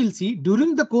 Now we'll see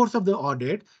during the course of the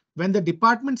audit, when the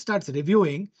department starts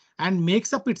reviewing and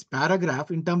makes up its paragraph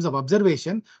in terms of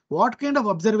observation, what kind of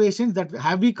observations that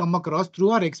have we come across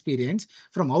through our experience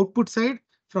from output side,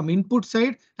 from input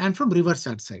side, and from reverse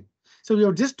charge side. So we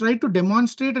have just tried to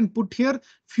demonstrate and put here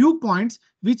few points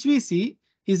which we see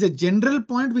is a general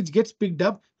point which gets picked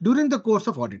up during the course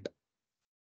of audit.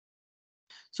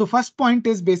 So first point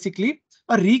is basically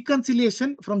a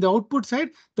reconciliation from the output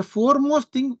side. The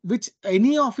foremost thing which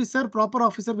any officer, proper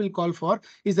officer will call for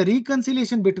is the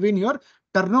reconciliation between your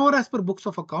turnover as per books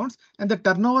of accounts and the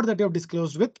turnover that you have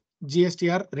disclosed with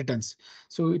GSTR returns.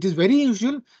 So it is very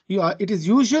usual. It is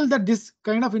usual that this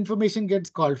kind of information gets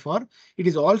called for. It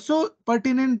is also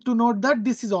pertinent to note that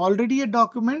this is already a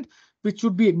document which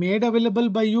should be made available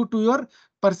by you to your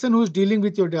person who is dealing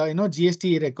with your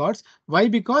GST records. Why?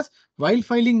 Because while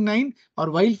filing 9 or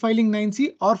while filing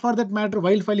 9C or for that matter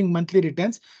while filing monthly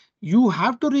returns, you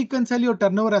have to reconcile your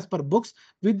turnover as per books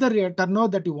with the turnover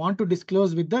that you want to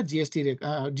disclose with the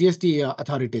GST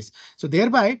authorities. So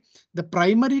thereby, the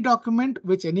primary document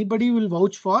which anybody will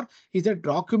vouch for is a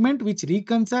document which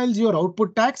reconciles your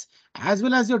output tax as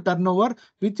well as your turnover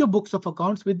with your books of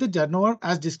accounts with the turnover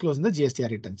as disclosed in the GST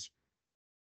returns.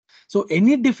 So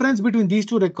any difference between these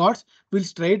two records will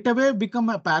straight away become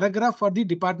a paragraph for the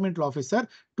departmental officer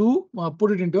to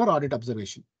put it into your audit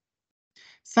observation.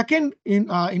 Second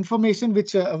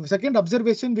second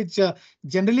observation which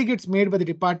generally gets made by the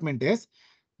department is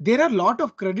there are a lot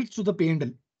of credits to the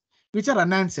P&L which are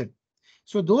unanswered.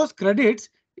 So those credits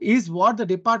is what the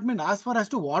department asks for as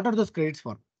to what are those credits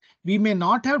for. We may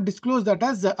not have disclosed that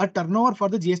as a turnover for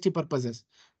the GST purposes.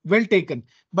 Well taken,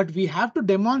 but we have to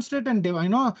demonstrate and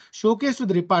showcase to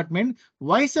the department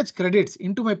why such credits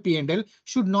into my P&L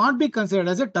should not be considered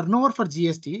as a turnover for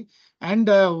GST, and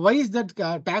why is that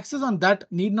taxes on that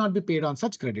need not be paid on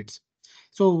such credits.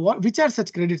 So which are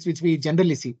such credits which we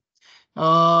generally see?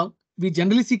 We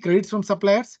generally see credits from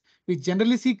suppliers. We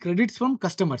generally see credits from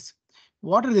customers.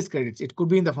 What are these credits? It could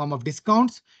be in the form of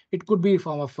discounts. It could be in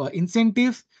form of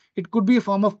incentives. It could be a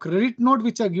form of credit note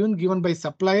which are given by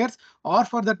suppliers or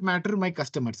for that matter my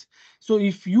customers. So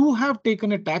if you have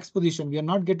taken a tax position, we are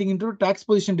not getting into a tax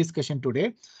position discussion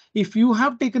today. If you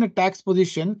have taken a tax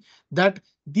position that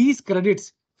these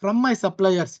credits from my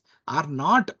suppliers are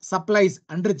not supplies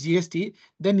under GST,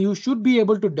 then you should be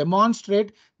able to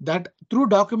demonstrate that through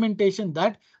documentation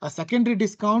that a secondary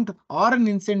discount or an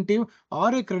incentive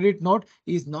or a credit note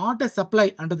is not a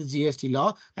supply under the GST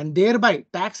law, and thereby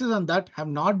taxes on that have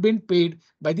not been paid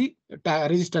by the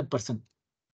registered person.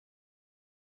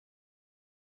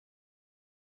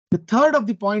 The third of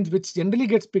the points which generally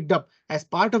gets picked up as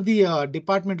part of the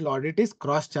departmental audit is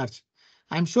cross charge.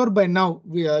 I'm sure by now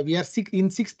we are in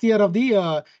sixth year of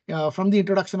the from the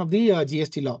introduction of the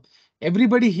GST law.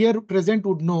 Everybody here present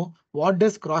would know what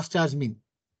does cross charge mean.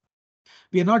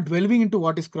 We are not delving into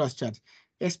what is cross charge,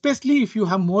 especially if you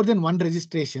have more than one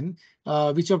registration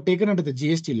which you have taken under the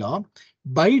GST law.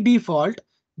 By default,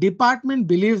 department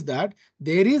believes that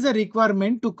there is a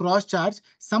requirement to cross charge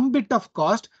some bit of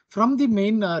cost from the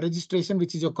main registration,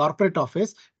 which is your corporate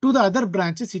office, to the other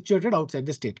branches situated outside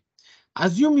the state.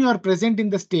 Assume you are present in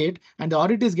the state and the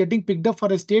audit is getting picked up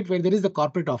for a state where there is the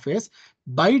corporate office.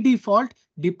 By default,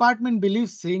 department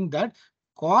believes saying that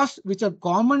costs which are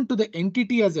common to the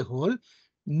entity as a whole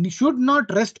should not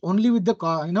rest only with the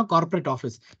corporate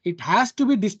office. It has to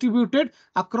be distributed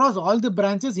across all the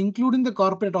branches, including the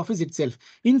corporate office itself,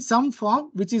 in some form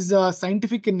which is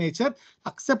scientific in nature,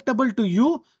 acceptable to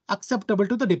you, acceptable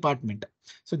to the department.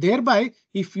 So thereby,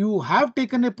 if you have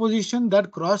taken a position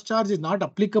that cross charge is not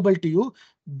applicable to you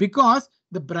because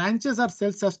the branches are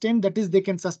self-sustained, that is, they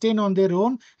can sustain on their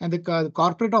own, and the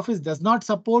corporate office does not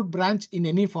support branch in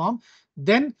any form,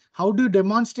 then how do you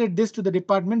demonstrate this to the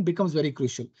department becomes very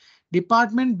crucial.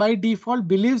 Department by default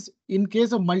believes in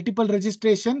case of multiple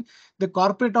registration, the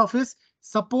corporate office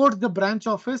supports the branch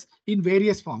office in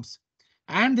various forms.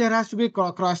 And there has to be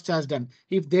cross charge done.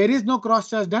 If there is no cross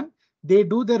charge done, they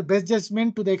do their best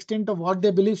judgment to the extent of what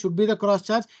they believe should be the cross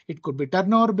charge. It could be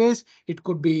turnover based, it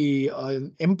could be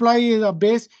employee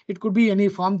based, it could be any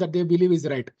form that they believe is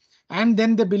right. And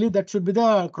then they believe that should be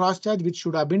the cross charge which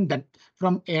should have been done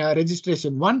from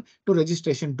registration 1 to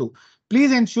registration 2.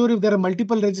 Please ensure if there are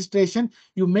multiple registration,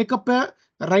 you make up a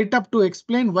write up to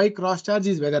explain why cross charge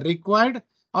is whether required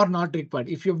or not required.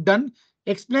 If you've done,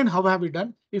 explain how have you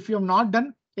done. If you have not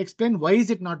done, explain why is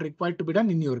it not required to be done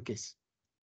in your case.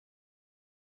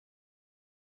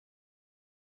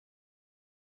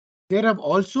 There have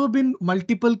also been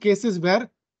multiple cases where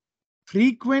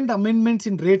frequent amendments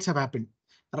in rates have happened.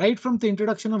 Right from the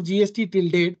introduction of GST till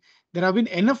date, there have been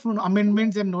enough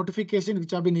amendments and notifications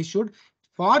which have been issued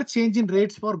for change in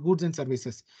rates for goods and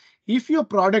services. If your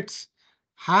products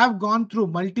have gone through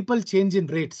multiple change in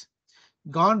rates,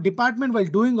 department while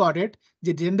doing audit,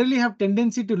 they generally have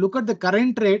tendency to look at the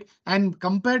current rate and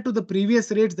compare to the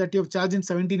previous rates that you have charged in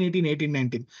 17, 18, 18,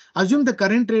 19. Assume the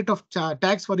current rate of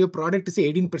tax for your product is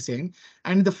 18%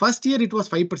 and the first year it was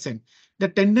 5%. The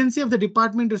tendency of the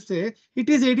department to say it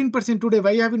is 18% today.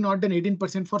 Why have you not done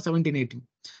 18% for 17, 18?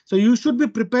 So you should be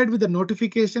prepared with the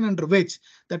notification under which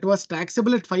that was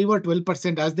taxable at 5 or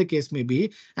 12% as the case may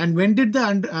be. And when did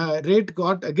the rate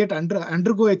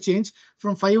undergo a change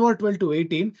from 5 or 12 to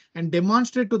 18 and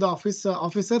demonstrate to the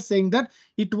officer saying that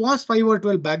it was 5 or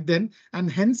 12 back then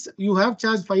and hence you have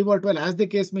charged 5 or 12 as the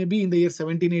case may be in the year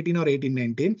 17, 18 or 18,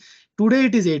 19. Today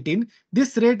it is 18.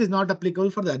 This rate is not applicable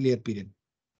for the earlier period.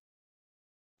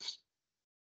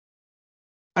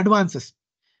 Advances.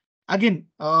 Again,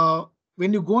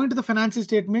 when you go into the financial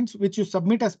statements which you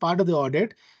submit as part of the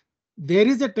audit, there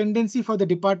is a tendency for the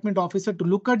department officer to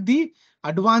look at the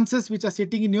advances which are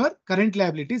sitting in your current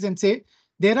liabilities and say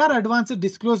there are advances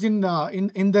disclosed in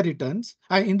the returns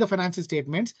in the financial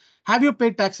statements. Have you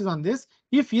paid taxes on this?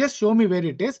 If yes, show me where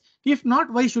it is. If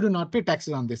not, why should you not pay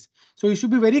taxes on this? So you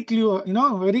should be very clear,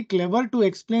 very clever to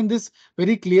explain this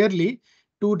very clearly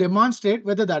to demonstrate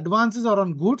whether the advances are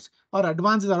on goods or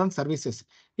advances are on services.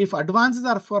 If advances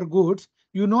are for goods,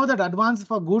 you know that advances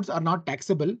for goods are not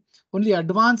taxable. Only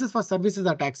advances for services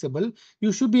are taxable.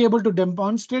 You should be able to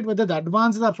demonstrate whether the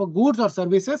advances are for goods or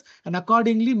services and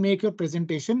accordingly make your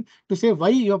presentation to say why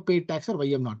you have paid tax or why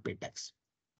you have not paid tax.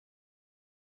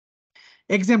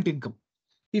 Exempt income.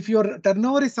 If your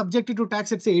turnover is subjected to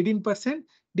tax at say 18%,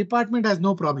 department has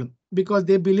no problem because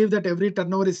they believe that every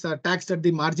turnover is taxed at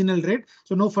the marginal rate.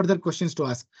 So no further questions to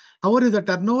ask. However, if the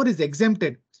turnover is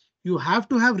exempted, you have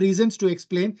to have reasons to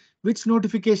explain which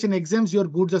notification exempts your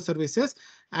goods or services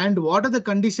and what are the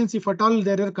conditions, if at all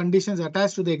there are conditions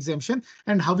attached to the exemption,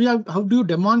 and how do you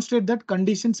demonstrate that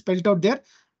conditions spelled out there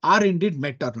are indeed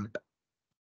met or not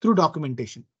through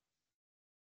documentation.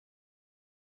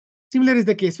 Similar is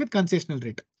the case with concessional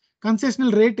rate.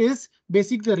 Concessional rate is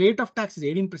basically the rate of tax is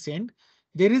 18%.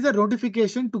 There is a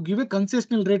notification to give a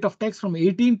concessional rate of tax from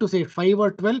 18 to say 5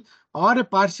 or 12 or a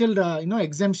partial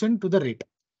exemption to the rate.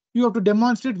 You have to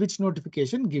demonstrate which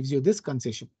notification gives you this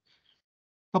concession.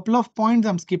 Couple of points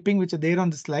I'm skipping which are there on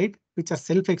the slide, which are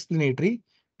self-explanatory.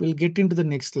 We'll get into the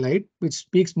next slide, which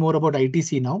speaks more about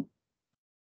ITC now.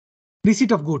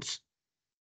 Receipt of goods.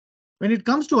 When it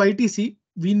comes to ITC,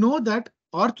 we know that,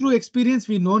 or through experience,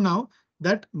 we know now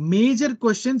that major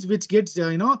questions which gets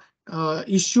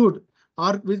issued,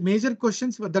 or with major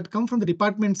questions that come from the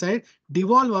department side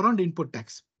devolve around input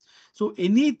tax. So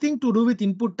anything to do with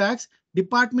input tax,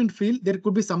 department feel there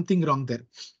could be something wrong there.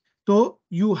 So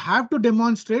you have to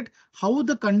demonstrate how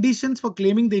the conditions for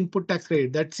claiming the input tax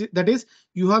credit. That is,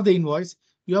 you have the invoice,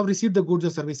 you have received the goods or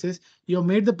services, you have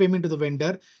made the payment to the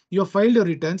vendor, you have filed your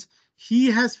returns,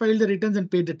 he has filed the returns and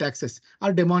paid the taxes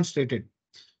are demonstrated.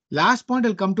 Last point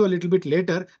I'll come to a little bit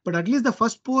later, but at least the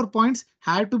first 4 points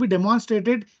have to be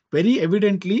demonstrated very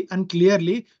evidently and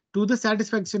clearly to the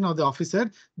satisfaction of the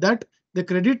officer that the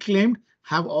credit claimed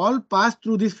have all passed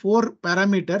through these 4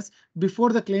 parameters before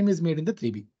the claim is made in the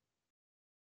 3B.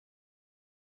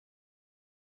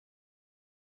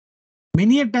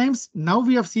 Many a times now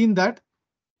we have seen that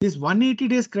this 180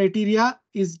 days criteria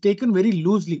is taken very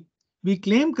loosely. We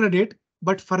claim credit,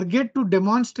 but forget to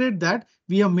demonstrate that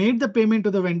we have made the payment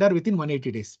to the vendor within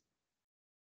 180 days.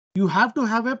 You have to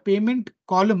have a payment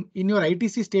column in your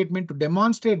ITC statement to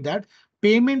demonstrate that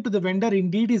payment to the vendor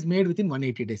indeed is made within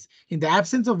 180 days. In the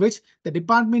absence of which the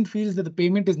department feels that the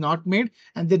payment is not made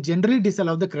and they generally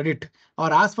disallow the credit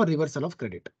or ask for reversal of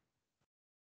credit.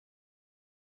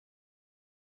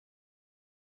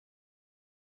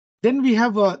 Then we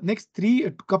have next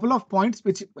couple of points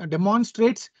which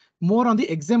demonstrates more on the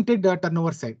exempted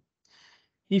turnover side.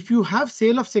 If you have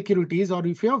sale of securities or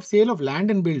if you have sale of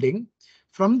land and building,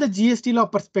 from the GST law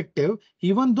perspective,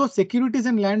 even though securities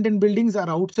and land and buildings are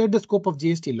outside the scope of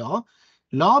GST law,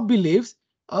 law believes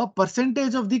a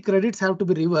percentage of the credits have to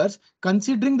be reversed,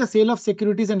 considering the sale of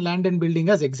securities and land and building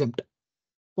as exempt,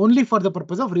 only for the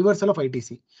purpose of reversal of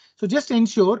ITC. So just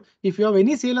ensure if you have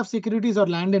any sale of securities or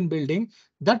land and building,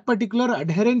 that particular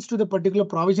adherence to the particular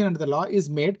provision under the law is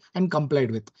made and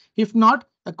complied with. If not,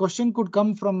 a question could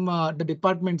come from the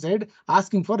department side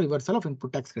asking for reversal of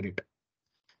input tax credit.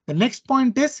 The next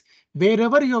point is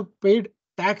wherever you have paid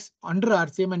tax under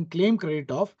RCM and claim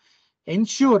credit off,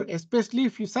 ensure, especially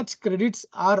if such credits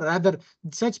are rather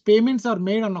such payments are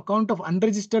made on account of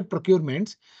unregistered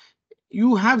procurements,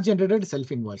 you have generated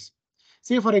self-invoice.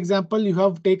 Say, for example, you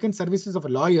have taken services of a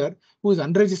lawyer who is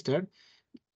unregistered.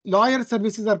 Lawyer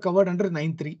services are covered under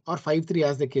 9(3) or 5(3)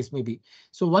 as the case may be.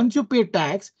 So once you pay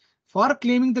tax, for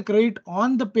claiming the credit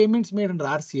on the payments made under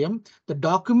RCM, the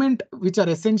document which are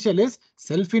essential is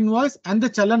self-invoice and the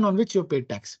challan on which you paid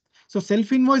tax. So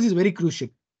self-invoice is very crucial.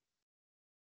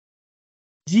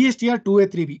 GSTR 2A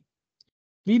 3B.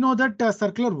 We know that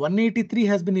Circular 183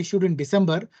 has been issued in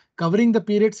December, covering the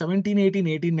period 1718,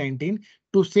 1819,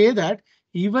 to say that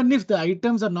even if the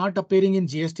items are not appearing in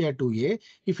GSTR 2A,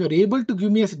 if you're able to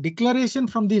give me a declaration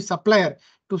from the supplier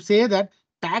to say that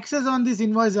taxes on this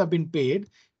invoice have been paid,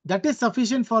 that is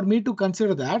sufficient for me to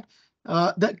consider that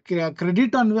the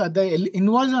credit on the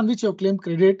invoice on which you have claimed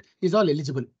credit is all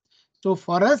eligible. So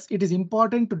for us, it is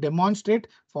important to demonstrate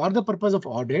for the purpose of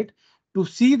audit to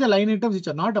see the line items which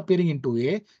are not appearing in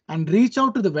 2A and reach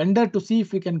out to the vendor to see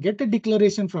if we can get a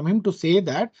declaration from him to say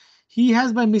that he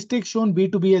has by mistake shown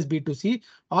B2B as B2C,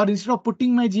 or instead of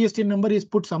putting my GSTN number, he's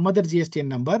put some other GSTN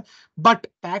number, but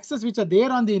taxes which are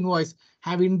there on the invoice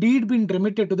have indeed been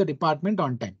remitted to the department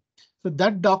on time. So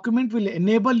that document will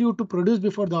enable you to produce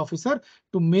before the officer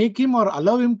to make him or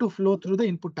allow him to flow through the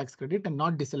input tax credit and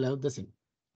not disallow the same.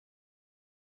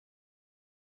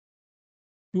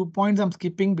 Few points I'm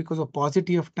skipping because of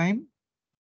paucity of time.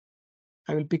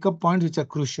 I will pick up points which are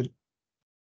crucial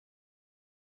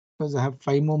because I have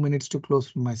 5 more minutes to close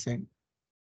from my side.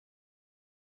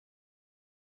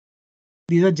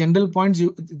 These are general points.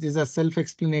 These are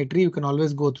self-explanatory. You can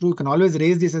always go through. You can always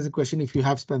raise this as a question if you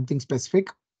have something specific.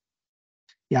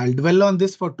 Yeah, I'll dwell on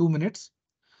this for 2 minutes.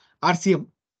 RCM.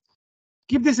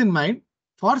 Keep this in mind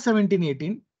for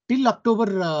 1718 till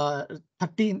October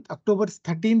 13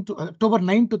 to October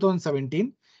 9,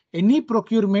 2017. Any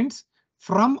procurements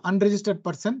from unregistered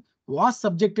person was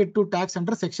subjected to tax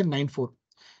under Section 9(4).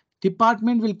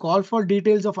 Department will call for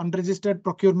details of unregistered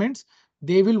procurements.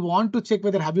 They will want to check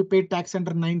whether have you paid tax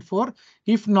under 9(4).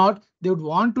 If not, they would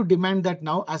want to demand that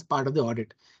now as part of the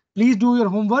audit. Please do your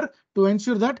homework to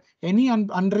ensure that any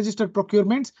unregistered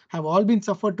procurements have all been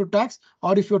suffered to tax,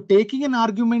 or if you're taking an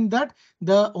argument that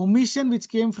the omission which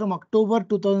came from October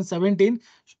 2017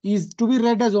 is to be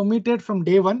read as omitted from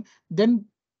day one, then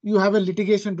you have a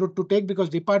litigation route to take because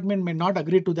department may not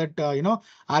agree to that,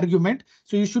 argument.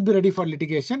 So you should be ready for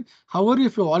litigation. However,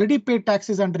 if you already paid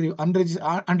taxes under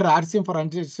RCM for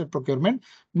unregistered procurement,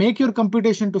 make your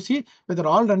computation to see whether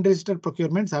all unregistered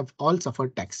procurements have all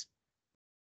suffered tax.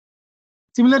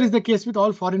 Similar is the case with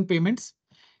all foreign payments.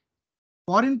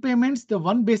 Foreign payments, the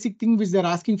one basic thing which they're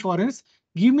asking for is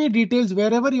give me details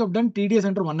wherever you have done TDS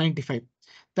under 195.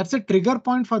 That's a trigger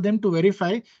point for them to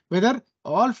verify whether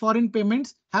all foreign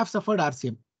payments have suffered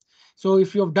RCM. So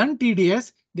if you have done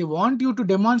TDS, they want you to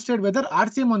demonstrate whether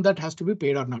RCM on that has to be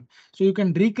paid or not. So you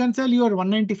can reconcile your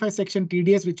 195 section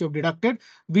TDS which you have deducted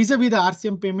vis-a-vis the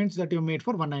RCM payments that you made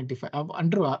for 195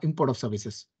 under import of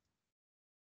services.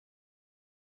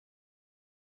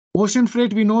 Ocean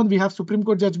freight, we know we have Supreme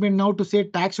Court judgment now to say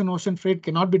tax on ocean freight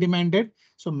cannot be demanded.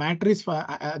 So matter is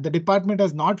the department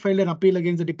has not filed an appeal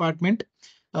against the department,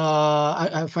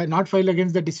 not filed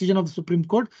against the decision of the Supreme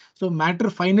Court. So matter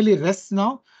finally rests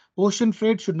now. Ocean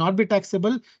freight should not be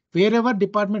taxable. Wherever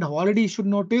department have already issued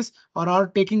notice or are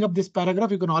taking up this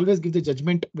paragraph, you can always give the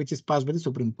judgment which is passed by the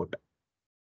Supreme Court.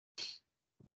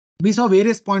 We saw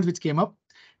various points which came up.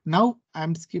 Now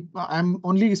I'm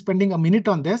only spending a minute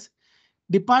on this.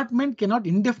 Department cannot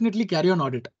indefinitely carry on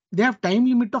audit. They have time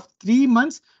limit of 3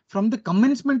 months from the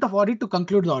commencement of audit to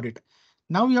conclude the audit.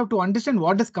 Now you have to understand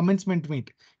what does commencement mean.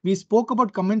 We spoke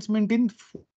about commencement in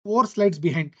 4 slides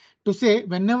behind to say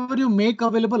whenever you make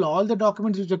available all the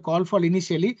documents which are called for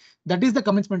initially, that is the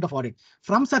commencement of audit.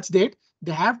 From such date,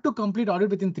 they have to complete audit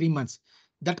within 3 months.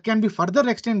 That can be further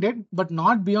extended, but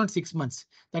not beyond 6 months.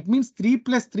 That means 3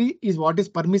 plus 3 is what is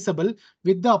permissible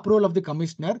with the approval of the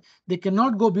commissioner. They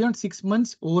cannot go beyond 6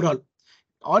 months overall.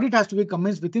 Audit has to be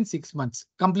commenced within 6 months,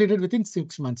 completed within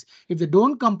 6 months. If they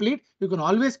don't complete, you can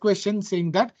always question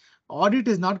saying that audit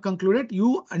is not concluded.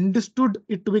 You understood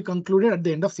it to be concluded at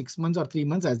the end of 6 months or 3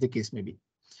 months as the case may be,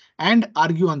 and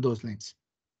argue on those lines.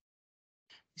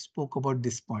 We spoke about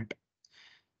this point.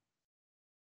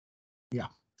 Yeah.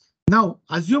 Now,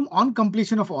 assume on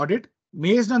completion of audit,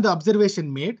 based on the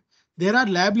observation made, there are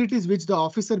liabilities which the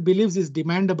officer believes is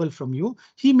demandable from you.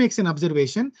 He makes an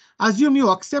observation. Assume you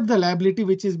accept the liability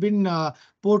which has been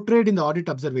portrayed in the audit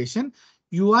observation.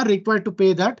 You are required to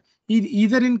pay that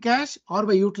either in cash or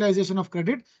by utilization of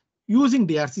credit using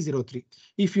DRC 03.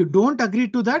 If you don't agree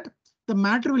to that, the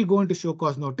matter will go into show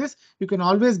cause notice. You can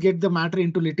always get the matter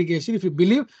into litigation. If you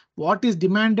believe what is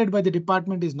demanded by the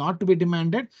department is not to be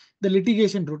demanded, the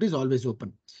litigation route is always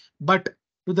open. But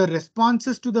to the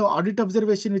responses to the audit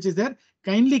observation which is there,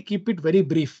 kindly keep it very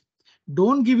brief.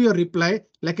 Don't give your reply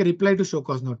like a reply to show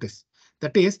cause notice.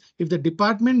 That is, if the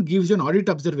department gives you an audit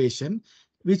observation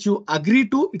which you agree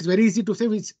to, it's very easy to say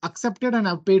which accepted and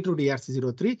have paid through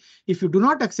DRC 03. If you do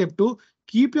not accept to,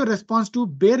 keep your response to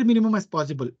bare minimum as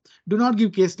possible. Do not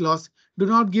give case laws. Do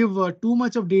not give too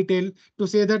much of detail to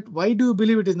say that why do you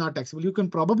believe it is not taxable. You can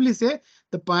probably say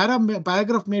the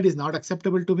paragraph made is not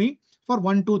acceptable to me for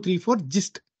 1, 2, 3, 4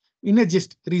 gist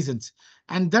reasons.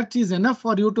 And that is enough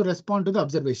for you to respond to the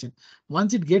observation.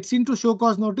 Once it gets into show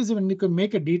cause notice, when you can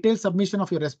make a detailed submission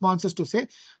of your responses to say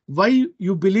why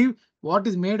you believe what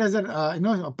is made as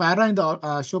a para in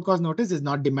the show cause notice is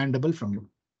not demandable from you.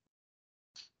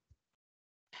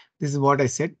 This is what I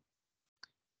said.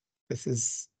 This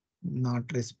is not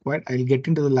required. I'll get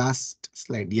into the last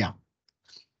slide. Yeah.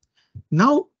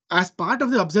 Now, as part of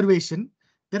the observation,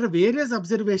 there are various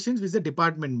observations which the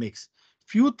department makes.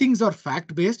 Few things are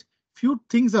fact based. Few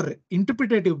things are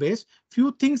interpretative based.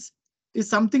 Few things is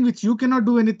something which you cannot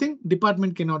do anything.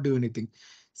 Department cannot do anything.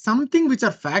 Something which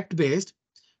are fact based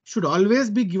should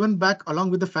always be given back along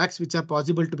with the facts which are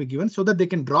possible to be given so that they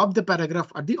can drop the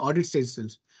paragraph at the audit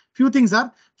stage. Few things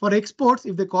are for exports.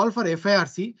 If they call for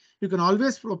FIRC, you can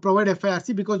always provide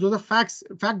FIRC because those are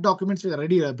fact documents which are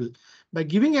ready available. By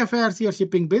giving FIRC or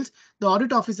shipping bills, the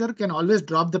audit officer can always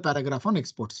drop the paragraph on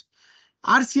exports.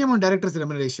 RCM on director's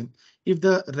remuneration. If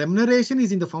the remuneration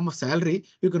is in the form of salary,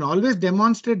 you can always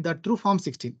demonstrate that through Form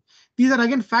 16. These are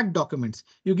again fact documents.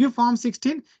 You give Form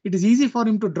 16, it is easy for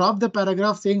him to drop the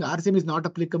paragraph saying RCM is not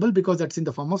applicable because that's in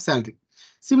the form of salary.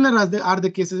 Similar as are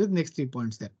the cases with next 3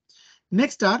 points there.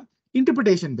 Next are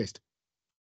interpretation based.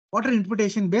 What are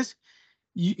interpretation based?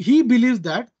 He believes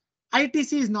that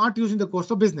ITC is not used in the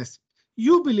course of business.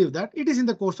 You believe that it is in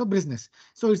the course of business.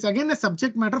 So it's again a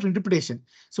subject matter of interpretation.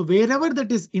 So wherever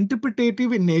that is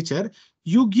interpretative in nature,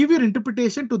 you give your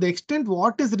interpretation to the extent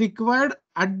what is required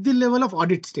at the level of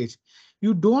audit stage.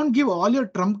 You don't give all your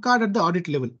trump card at the audit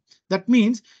level. That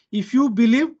means if you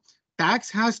believe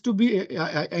tax has to be,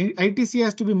 ITC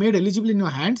has to be made eligible in your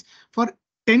hands for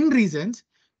 10 reasons,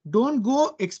 don't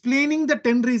go explaining the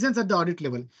 10 reasons at the audit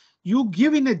level. You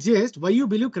give in a gist why you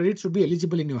believe credit should be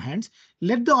eligible in your hands.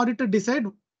 Let the auditor decide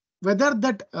whether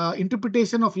that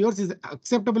interpretation of yours is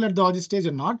acceptable at the audit stage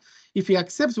or not. If he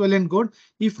accepts, well and good.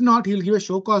 If not, he'll give a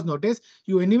show cause notice.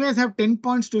 You anyways have 10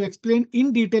 points to explain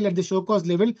in detail at the show cause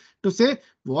level to say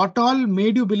what all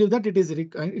made you believe that it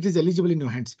is eligible in your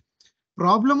hands.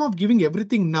 Problem of giving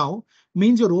everything now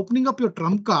means you're opening up your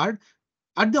trump card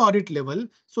at the audit level.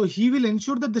 So he will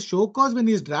ensure that the show cause when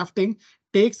he is drafting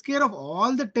takes care of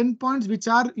all the 10 points which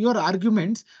are your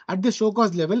arguments at the show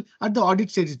cause level at the audit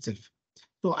stage itself.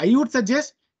 So I would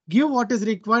suggest give what is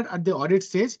required at the audit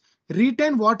stage,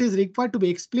 retain what is required to be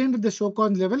explained at the show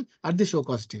cause level at the show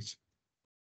cause stage.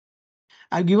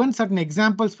 I've given certain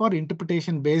examples for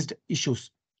interpretation based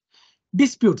issues.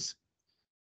 Disputes.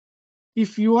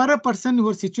 If you are a person who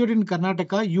is situated in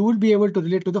Karnataka, you will be able to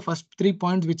relate to the first 3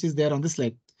 points which is there on the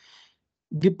slide.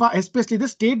 Especially the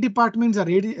state departments are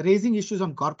raising issues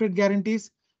on corporate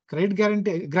guarantees,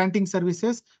 credit granting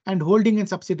services, and holding and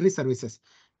subsidiary services.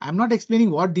 I'm not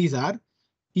explaining what these are.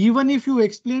 Even if you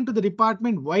explain to the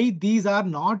department why these are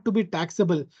not to be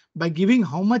taxable by giving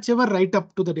how much ever write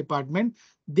up to the department,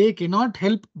 they cannot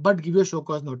help but give you a show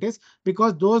cause notice,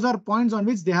 because those are points on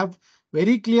which they have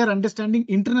very clear understanding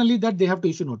internally that they have to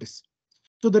issue notice.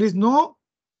 So there is no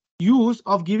use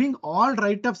of giving all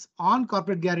write-ups on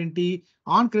corporate guarantee,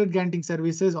 on credit granting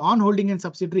services, on holding and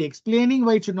subsidiary, explaining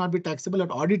why it should not be taxable at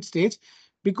audit stage,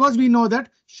 because we know that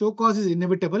show cause is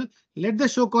inevitable. Let the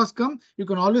show cause come. You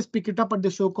can always pick it up at the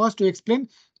show cause to explain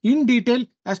in detail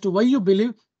as to why you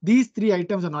believe these 3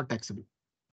 items are not taxable.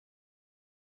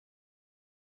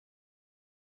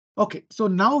 Okay, so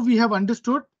now we have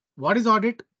understood what is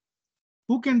audit,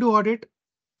 who can do audit,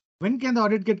 when can the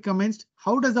audit get commenced,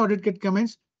 how does the audit get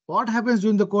commenced, what happens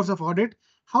during the course of audit,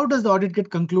 how does the audit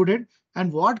get concluded,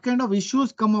 and what kind of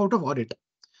issues come out of audit.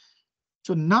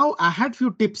 So now I had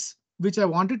few tips which I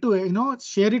wanted to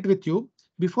share it with you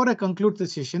before I conclude the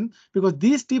session, because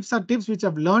these tips are tips which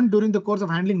I've learned during the course of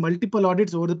handling multiple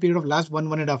audits over the period of last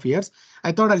 1.5 years.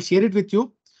 I thought I'll share it with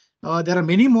you. There are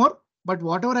many more, but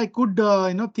whatever I could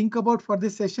think about for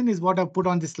this session is what I've put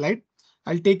on this slide.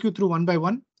 I'll take you through one by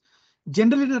one.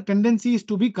 Generally, the tendency is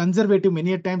to be conservative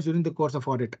many a times during the course of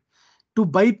audit, to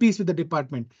buy peace with the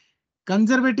department.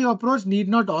 Conservative approach need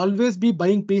not always be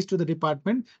buying peace to the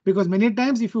department, because many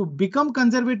times if you become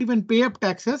conservative and pay up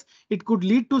taxes, it could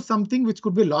lead to something which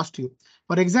could be lost to you.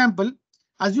 For example,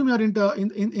 assume you're in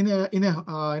a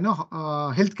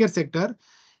healthcare sector,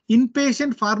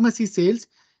 inpatient pharmacy sales,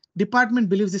 department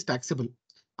believes is taxable.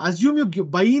 Assume you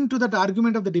buy into that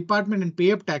argument of the department and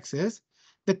pay up taxes,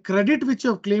 the credit which you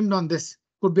have claimed on this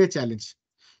could be a challenge.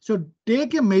 So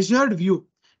take a measured view.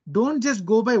 Don't just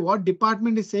go by what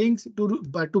department is saying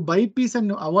to buy peace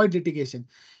and avoid litigation.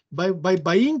 By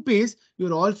buying peace,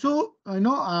 you're also you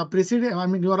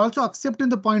are also accepting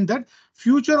the point that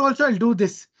future also I'll do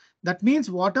this. That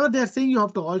means whatever they're saying, you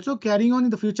have to also carry on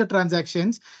in the future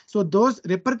transactions. So those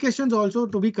repercussions also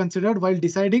to be considered while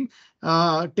deciding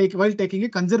while taking a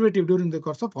conservative during the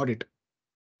course of audit.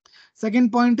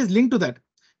 Second point is linked to that.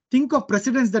 Think of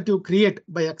precedents that you create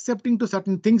by accepting to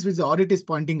certain things which the audit is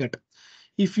pointing at.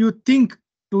 If you think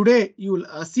today you will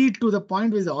accede to the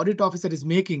point which the audit officer is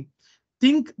making,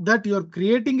 think that you're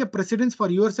creating a precedence for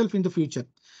yourself in the future.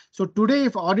 So today,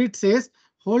 if audit says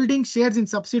holding shares in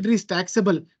subsidiaries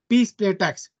taxable, please pay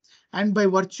tax. And by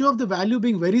virtue of the value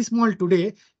being very small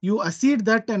today, you accede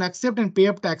that and accept and pay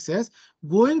up taxes.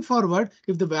 Going forward,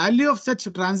 if the value of such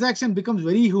transaction becomes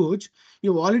very huge,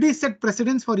 you've already set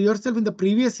precedence for yourself in the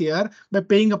previous year by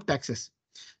paying up taxes.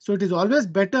 So it is always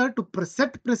better to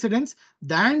set precedence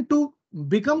than to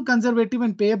become conservative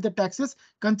and pay up the taxes,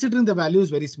 considering the value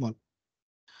is very small.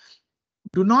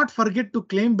 Do not forget to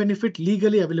claim benefit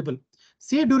legally available.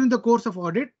 Say during the course of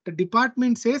audit, the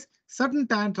department says certain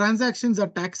transactions are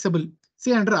taxable,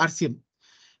 say under RCM.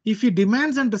 If he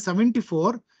demands under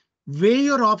 74, weigh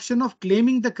your option of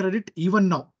claiming the credit even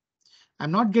now.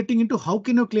 I'm not getting into how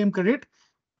can you claim credit.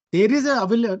 There is a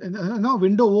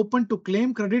window open to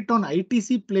claim credit on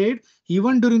ITC played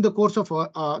even during the course of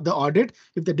the audit.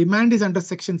 If the demand is under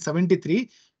section 73,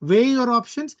 weigh your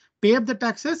options, pay up the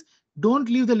taxes. Don't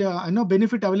leave the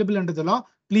benefit available under the law.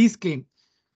 Please claim.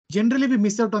 Generally, we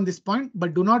miss out on this point,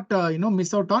 but do not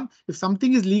miss out on if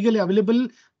something is legally available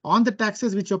on the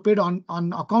taxes which are paid on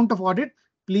account of audit.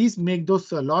 Please make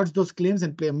those lodge those claims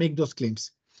and make those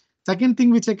claims. Second thing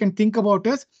which I can think about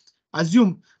is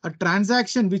assume a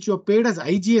transaction which you are paid as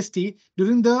IGST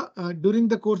during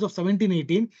the course of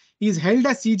 17-18 is held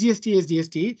as CGST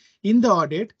SGST in the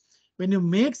audit. When you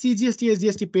make CGST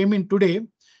SGST payment today,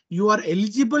 you are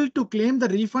eligible to claim the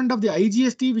refund of the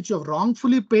IGST which you have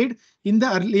wrongfully paid in the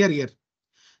earlier year.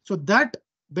 So that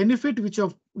benefit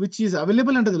which is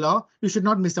available under the law, you should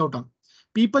not miss out on.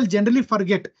 People generally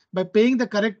forget by paying the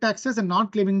correct taxes and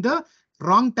not claiming the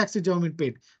wrong taxes government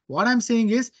paid. What I'm saying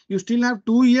is you still have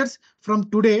 2 years from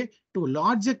today to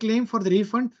lodge a claim for the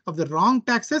refund of the wrong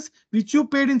taxes which you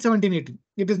paid in 1718.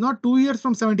 It is not 2 years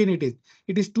from 1718.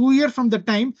 It is 2 years from the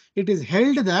time it is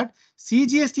held that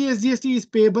CGST, SGST is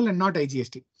payable and not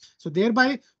IGST. So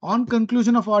thereby, on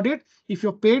conclusion of audit, if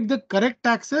you paid the correct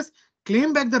taxes,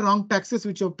 claim back the wrong taxes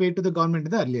which you have paid to the government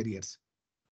in the earlier years.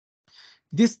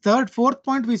 This fourth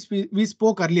point we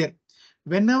spoke earlier.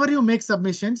 Whenever you make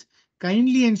submissions,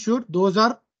 kindly ensure those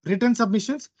are written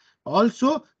submissions.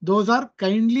 Also, those are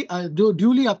kindly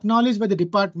duly acknowledged by the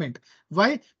department.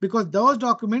 Why? Because those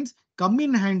documents come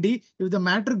in handy if the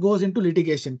matter goes into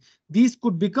litigation. These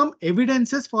could become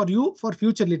evidences for you for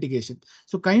future litigation.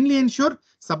 So kindly ensure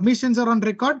submissions are on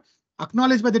record,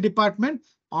 acknowledged by the department,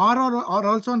 or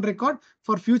also on record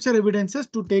for future evidences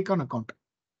to take on account.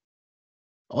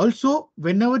 Also,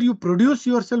 whenever you produce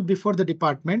yourself before the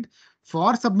department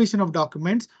for submission of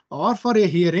documents or for a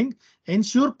hearing,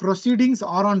 ensure proceedings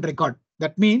are on record.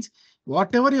 That means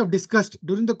whatever you have discussed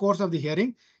during the course of the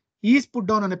hearing is put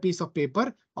down on a piece of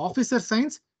paper. Officer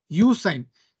signs, you sign.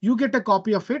 You get a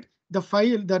copy of it. The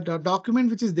file, the document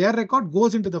which is their record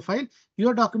goes into the file.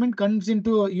 Your document comes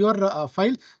into your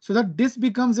file so that this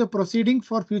becomes a proceeding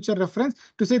for future reference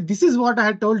to say this is what I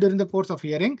had told during the course of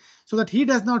hearing, so that he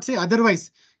does not say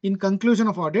otherwise in conclusion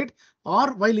of audit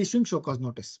or while issuing show cause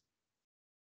notice.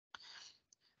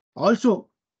 Also,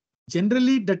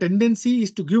 generally the tendency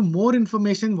is to give more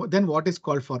information than what is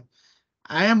called for.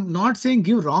 I am not saying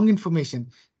give wrong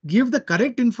information. Give the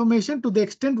correct information to the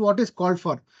extent what is called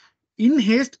for. In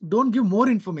haste, don't give more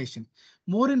information.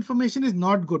 More information is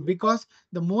not good because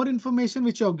the more information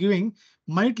which you're giving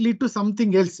might lead to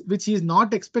something else which he is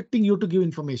not expecting you to give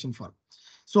information for.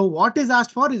 So what is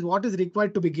asked for is what is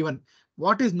required to be given.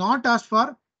 What is not asked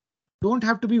for, don't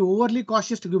have to be overly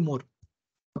cautious to give more.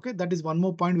 Okay, that is one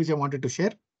more point which I wanted to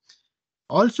share.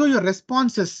 Also, your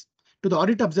responses to the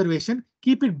audit observation,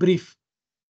 keep it brief.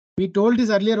 We told this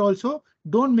earlier also,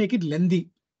 don't make it lengthy.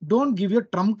 Don't give your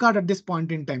trump card at this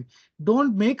point in time.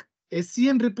 Don't make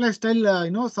SCN reply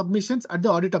style submissions at the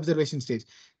audit observation stage.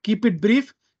 Keep it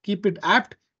brief, keep it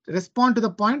apt, respond to the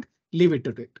point, leave it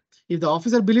to it. If the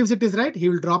officer believes it is right, he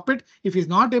will drop it. If he's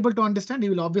not able to understand, he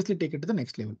will obviously take it to the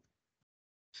next level.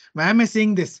 Why am I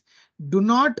saying this? Do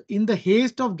not, in the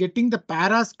haste of getting the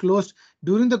paras closed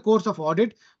during the course of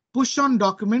audit, push on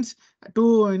documents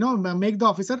to make the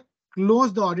officer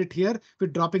close the audit here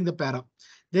with dropping the para.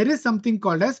 There is something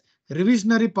called as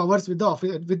revisionary powers with the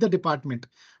office, with the department.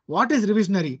 What is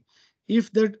revisionary?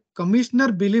 If the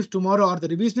commissioner believes tomorrow or the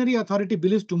revisionary authority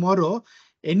believes tomorrow,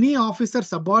 any officer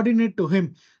subordinate to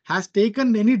him has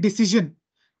taken any decision.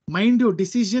 Mind you,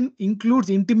 decision includes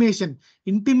intimation.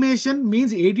 Intimation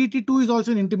means ADT2 is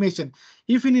also an intimation.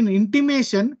 If in an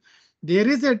intimation, there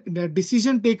is a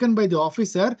decision taken by the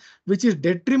officer which is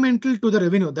detrimental to the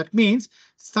revenue. That means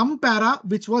some para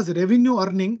which was revenue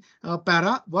earning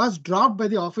para was dropped by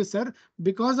the officer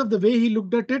because of the way he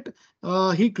looked at it.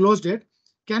 He closed it,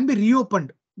 can be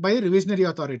reopened by a revisionary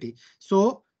authority.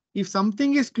 So if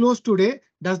something is closed today,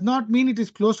 does not mean it is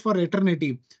closed for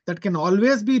eternity. That can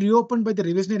always be reopened by the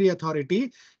revisionary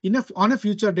authority on a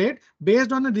future date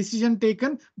based on a decision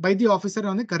taken by the officer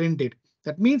on a current date.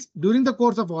 That means during the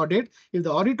course of audit, if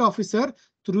the audit officer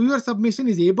through your submission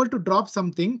is able to drop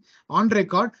something on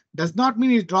record, does not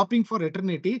mean he's dropping for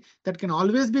eternity. That can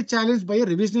always be challenged by a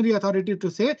revisionary authority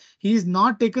to say he is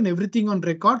not taken everything on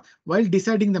record while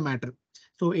deciding the matter.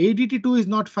 So ADT2 is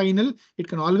not final. It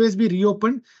can always be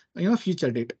reopened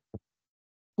future date.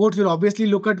 Courts will obviously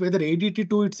look at whether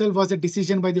ADT2 itself was a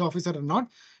decision by the officer or not.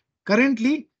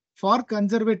 Currently, for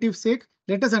conservative sake,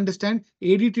 let us understand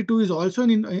ADT2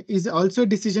 is also a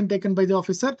decision taken by the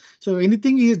officer. So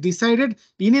anything he has decided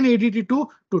in an ADT2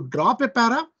 to drop a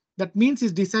para, that means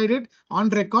is decided on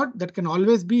record, that can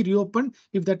always be reopened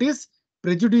if that is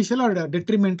prejudicial or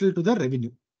detrimental to the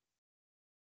revenue.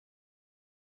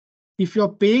 If you're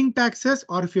paying taxes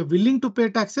or if you're willing to pay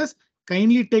taxes,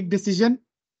 kindly take decision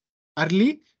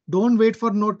early. Don't wait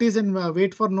for notice and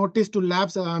wait for notice to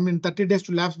lapse. 30 days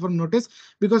to lapse for notice,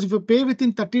 because if you pay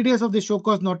within 30 days of the show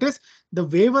cause notice, the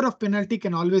waiver of penalty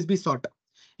can always be sought.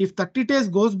 If 30 days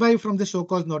goes by from the show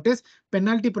cause notice,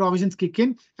 penalty provisions kick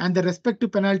in and the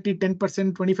respective penalty 10%,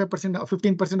 25% or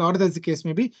 15% or as the case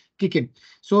may be kick in.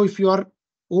 So if you are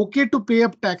okay to pay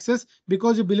up taxes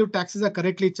because you believe taxes are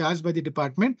correctly charged by the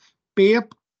department, pay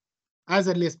up as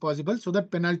early as possible so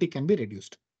that penalty can be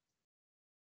reduced.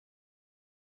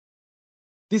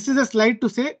 This is a slide to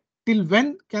say till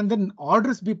when can the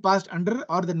orders be passed under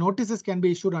or the notices can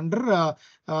be issued under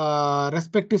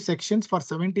respective sections for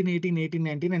 17, 18, 18,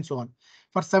 19 and so on.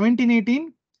 For 17,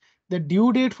 18, the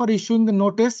due date for issuing the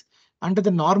notice under the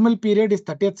normal period is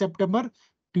 30th September.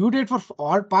 Due date for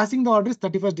all passing the order is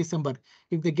 31st December.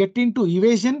 If they get into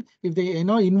evasion, if they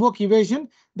invoke evasion,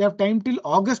 they have time till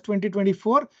August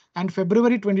 2024 and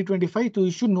February 2025 to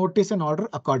issue notice and order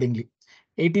accordingly.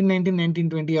 18, 19, 19,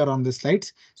 20 are on the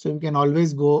slides. So you can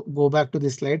always go back to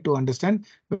this slide to understand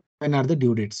when are the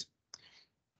due dates.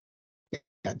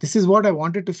 Yeah, this is what I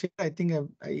wanted to share. I think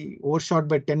I overshot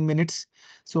by 10 minutes.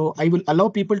 So I will allow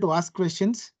people to ask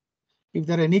questions. If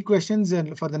there are any questions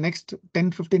for the next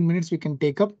 10-15 minutes, we can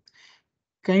take up.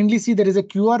 Kindly see there is a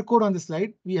QR code on the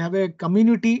slide. We have a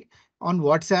community on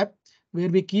WhatsApp where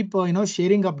we keep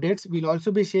sharing updates. We'll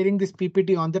also be sharing this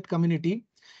PPT on that community.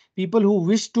 People who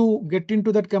wish to get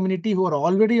into that community, who are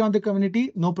already on the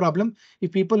community, no problem.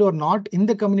 If people who are not in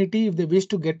the community, if they wish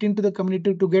to get into the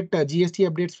community to get GST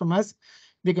updates from us,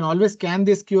 they can always scan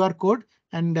this QR code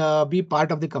and be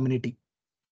part of the community.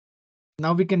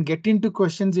 Now we can get into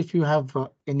questions if you have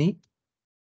any.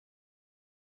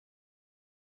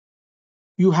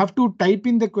 You have to type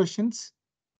in the questions.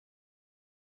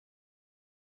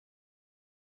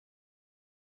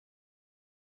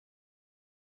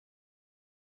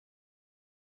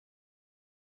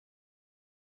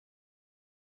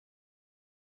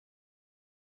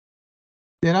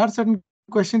 There are certain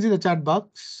questions in the chat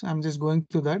box. I'm just going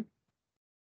through that.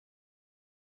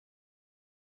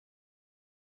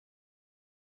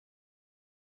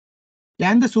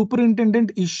 Can the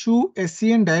superintendent issue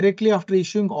SCN directly after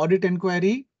issuing audit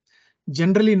inquiry?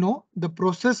 Generally, no. The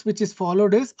process which is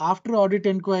followed is after audit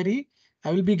inquiry,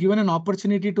 I will be given an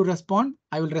opportunity to respond.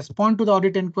 I will respond to the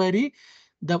audit inquiry.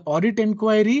 The audit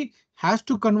inquiry has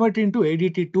to convert into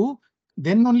ADT2.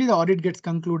 Then only the audit gets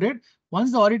concluded.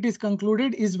 Once the audit is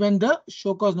concluded is when the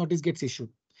show cause notice gets issued.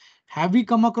 Have we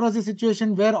come across a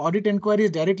situation where audit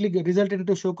inquiries directly resulted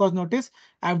into show cause notice?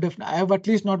 I have at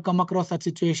least not come across such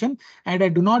situation, and I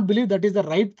do not believe that is the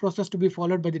right process to be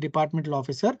followed by the departmental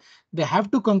officer. They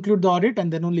have to conclude the audit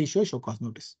and then only issue a show cause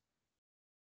notice.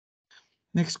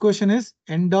 Next question is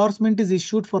endorsement is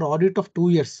issued for audit of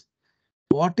 2 years.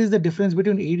 What is the difference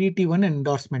between ADT1 and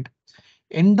endorsement?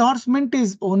 Endorsement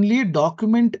is only a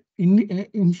document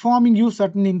informing you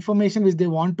certain information which they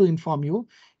want to inform you.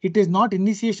 It is not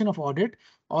initiation of audit.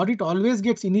 Audit always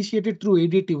gets initiated through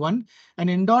ADT1. An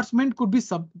endorsement could be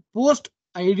post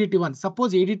ADT1.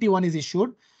 Suppose ADT1 is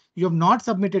issued, you have not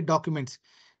submitted documents.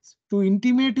 To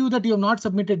intimate you that you have not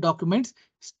submitted documents,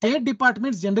 state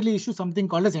departments generally issue something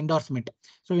called as endorsement.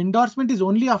 So endorsement is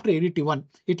only after ADT1.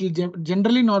 It will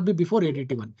generally not be before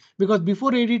ADT1, because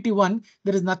before ADT1,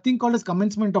 there is nothing called as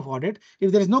commencement of audit.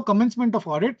 If there is no commencement of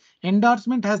audit,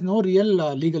 endorsement has no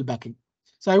real legal backing.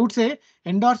 So I would say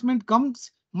endorsement comes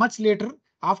much later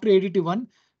after ADT1.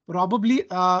 Probably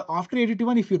after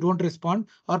ADT1 if you don't respond,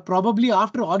 or probably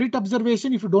after audit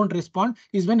observation if you don't respond,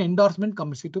 is when endorsement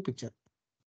comes into picture.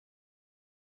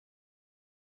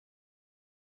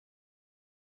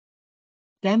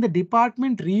 Can the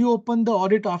department reopen the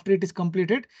audit after it is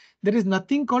completed? There is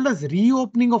nothing called as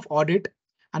reopening of audit.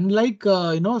 Unlike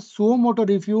suo motu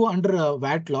review under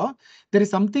VAT law, there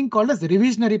is something called as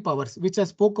revisionary powers, which I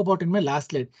spoke about in my last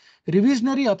slide.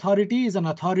 Revisionary authority is an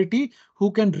authority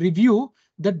who can review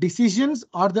the decisions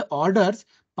or the orders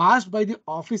passed by the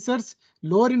officers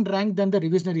lower in rank than the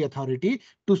revisionary authority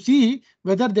to see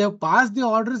whether they have passed the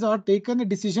orders or taken a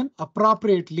decision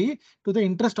appropriately to the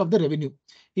interest of the revenue.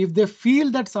 If they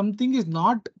feel that something is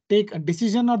not take a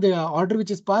decision or the order which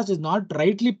is passed is not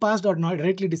rightly passed or not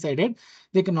rightly decided,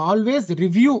 they can always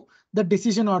review the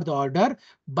decision or the order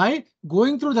by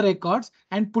going through the records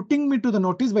and putting me to the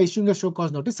notice by issuing a show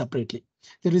cause notice separately.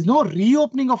 There is no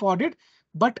reopening of audit,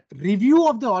 but review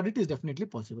of the audit is definitely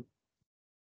possible.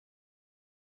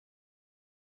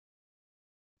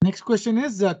 Next question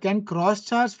is, can cross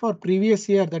charge for previous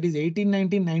year, that is 18,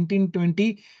 19, 19,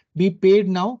 20 be paid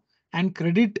now and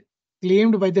credit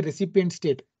claimed by the recipient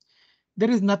state? There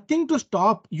is nothing to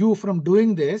stop you from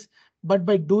doing this, but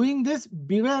by doing this,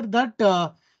 beware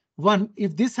that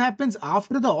if this happens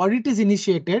after the audit is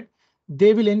initiated,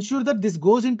 they will ensure that this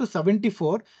goes into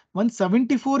 74. Once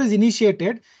 74 is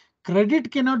initiated,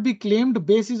 credit cannot be claimed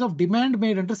basis of demand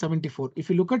made under 74.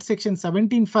 If you look at section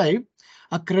 17(5),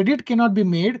 a credit cannot be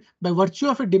made by virtue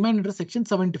of a demand under section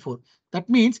 74. That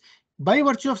means by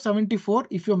virtue of 74,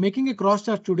 if you're making a cross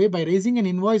charge today by raising an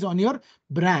invoice on your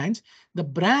branch, the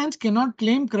branch cannot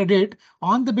claim credit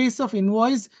on the basis of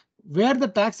invoice where the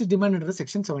tax is demanded under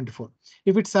section 74.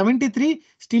 If it's 73,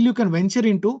 still you can venture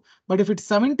into, but if it's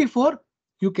 74,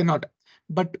 you cannot.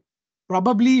 But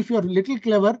probably if you're a little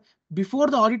clever, before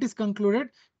the audit is concluded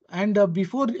and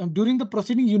during the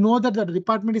proceeding, you know that the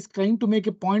department is trying to make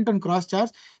a point on cross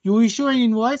charge, you issue an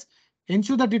invoice,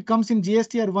 ensure that it comes in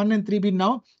GSTR 1 and 3B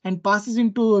now and passes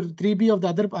into 3B of the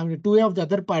other, 2A of the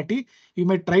other party. You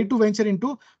may try to venture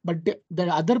into, but the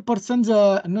other person's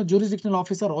jurisdictional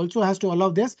officer also has to allow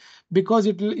this, because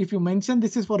it will, if you mention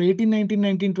this is for 18, 19,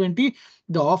 19, 20,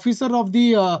 the officer of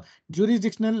the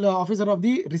jurisdictional officer of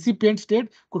the recipient state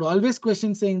could always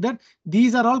question saying that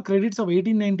these are all credits of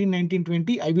 18, 19, 19,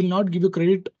 20. I will not give you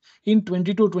credit in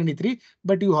 22, 23,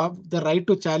 but you have the right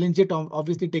to challenge it.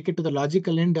 Obviously, take it to the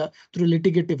logical end through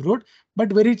litigative route,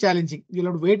 but very challenging. You'll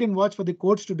have to wait and watch for the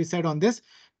courts to decide on this.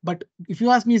 But if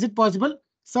you ask me, is it possible?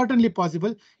 Certainly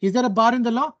possible. Is there a bar in the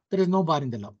law? There is no bar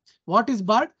in the law. What is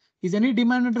barred? Is any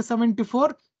demand under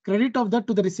 74? Credit of that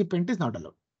to the recipient is not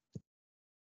allowed.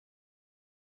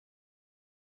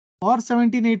 For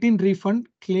 1718 refund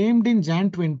claimed in Jan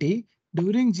 20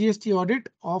 during GST audit,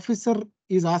 officer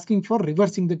is asking for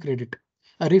reversing the credit,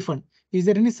 a refund. Is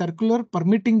there any circular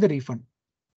permitting the refund?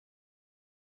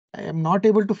 I am not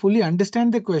able to fully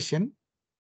understand the question.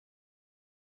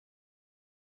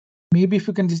 Maybe if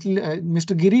you can just,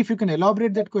 Mr. Giri, if you can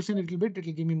elaborate that question a little bit, it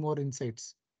will give me more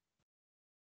insights.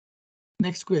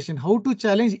 Next question, how to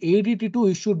challenge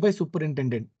ADT2 issued by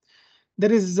superintendent?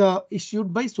 There is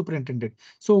issued by superintendent.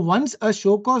 So once a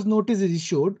show cause notice is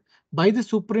issued by the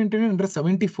superintendent under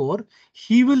 74,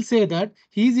 he will say that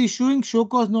he is issuing show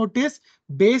cause notice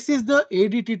basis the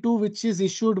ADT2 which is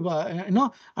issued by,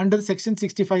 under section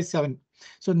 65(7).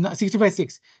 So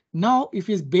 65(6). Now, if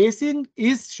he's basing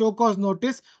his show cause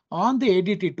notice on the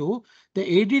ADT2,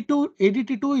 the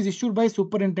ADT2 is issued by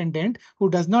superintendent who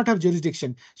does not have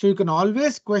jurisdiction. So you can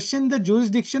always question the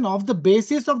jurisdiction of the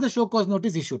basis of the show cause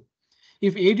notice issued.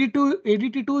 If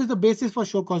ADT2 is the basis for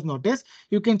show cause notice,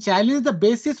 you can challenge the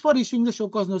basis for issuing the show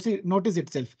cause notice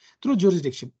itself through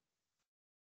jurisdiction.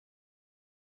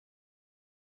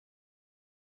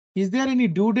 Is there any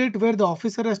due date where the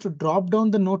officer has to drop down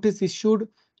the notice issued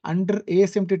under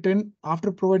ASMT 10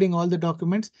 after providing all the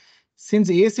documents?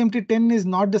 Since ASMT 10 is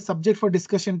not the subject for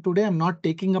discussion today, I'm not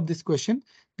taking up this question.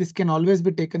 This can always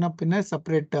be taken up in a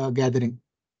separate gathering.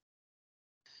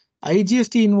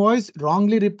 IGST invoice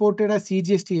wrongly reported as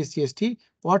CGST SGST.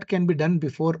 What can be done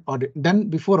before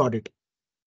audit?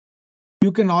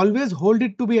 You can always hold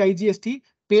it to be IGST,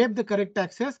 pay up the correct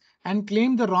taxes, and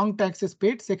claim the wrong taxes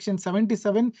paid. Section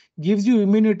 77 gives you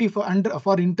immunity for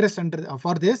interest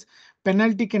for this.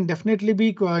 Penalty can definitely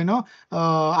be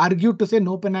argued to say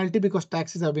no penalty because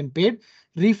taxes have been paid.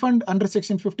 Refund under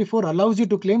section 54 allows you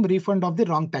to claim refund of the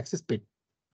wrong taxes paid.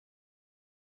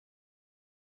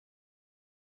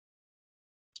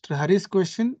 Mr. Hari's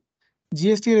question.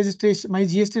 GST registration. My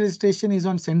GST registration is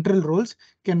on central rolls.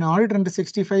 Can audit under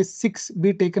 65(6)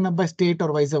 be taken up by state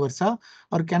or vice versa?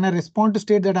 Or can I respond to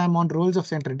state that I'm on rolls of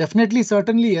center? Definitely,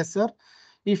 certainly, yes, sir.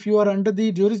 If you are under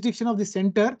the jurisdiction of the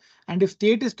center and if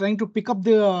state is trying to pick up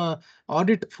the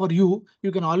audit for you,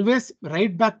 you can always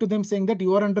write back to them saying that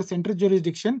you are under central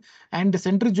jurisdiction and the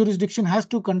central jurisdiction has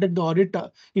to conduct the audit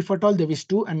if at all they wish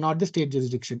to and not the state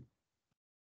jurisdiction.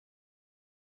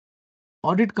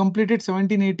 Audit completed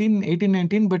 1718,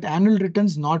 1819, but annual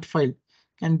returns not filed.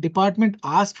 Can department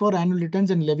ask for annual returns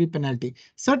and levy penalty?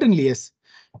 Certainly, yes.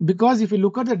 Because if you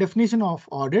look at the definition of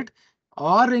audit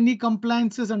or any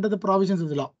compliances under the provisions of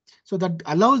the law, so that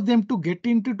allows them to get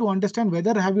into to understand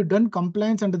whether have you done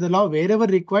compliance under the law wherever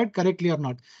required correctly or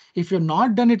not. If you're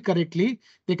not done it correctly,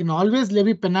 they can always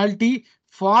levy penalty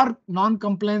for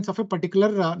non-compliance of a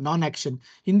particular non-action.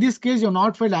 In this case, you're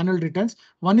not filed annual returns.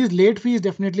 One is late fee is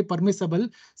definitely permissible.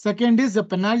 Second is the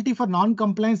penalty for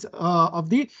non-compliance of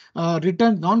the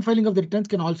return, non-filing of the returns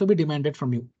can also be demanded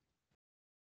from you.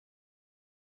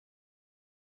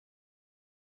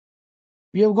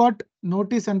 We have got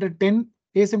notice under 10,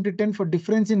 ASMT 10 for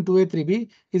difference in 2A 3B.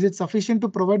 Is it sufficient to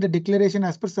provide the declaration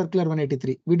as per circular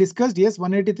 183? We discussed, yes,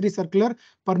 183 circular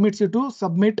permits you to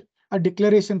submit a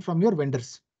declaration from your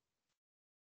vendors.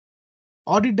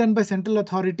 Audit done by central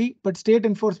authority, but state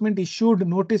enforcement issued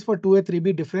notice for 2A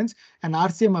 3B difference and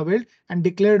RCM availed and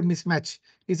declared mismatch.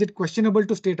 Is it questionable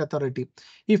to state authority?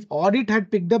 If audit had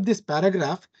picked up this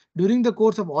paragraph during the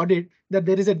course of audit that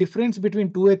there is a difference between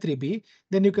 2A 3B,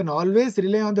 then you can always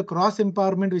rely on the cross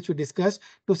empowerment which we discussed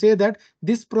to say that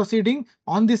this proceeding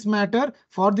on this matter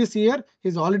for this year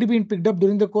is already been picked up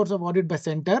during the course of audit by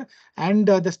center and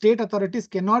the state authorities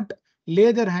cannot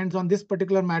lay their hands on this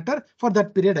particular matter for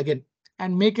that period again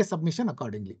and make a submission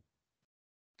accordingly.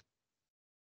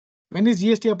 When is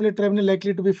GST appellate tribunal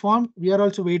likely to be formed? We are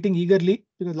also waiting eagerly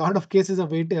because a lot of cases are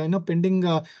pending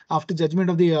after judgment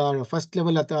of the first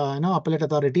level at the appellate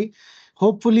authority.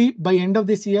 Hopefully by end of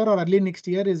this year or early next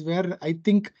year is where I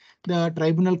think the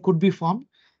tribunal could be formed.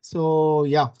 So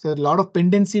yeah, so a lot of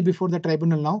pendency before the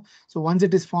tribunal now. So once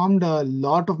it is formed, a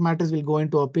lot of matters will go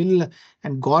into appeal,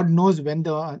 and God knows when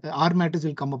our matters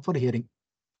will come up for hearing.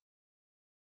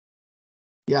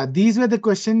 Yeah, these were the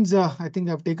questions. I think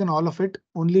I've taken all of it.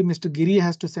 Only Mr. Giri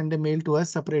has to send a mail to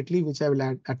us separately, which I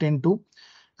will attend to.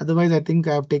 Otherwise, I think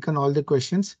I have taken all the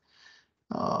questions.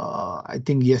 I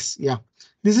think yes, yeah.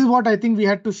 This is what I think we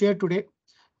had to share today.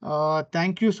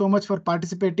 Thank you so much for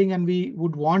participating, and we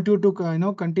would want you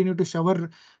to continue to shower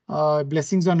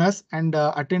blessings on us and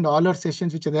attend all our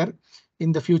sessions which are there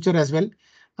in the future as well.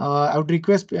 I would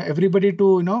request everybody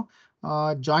to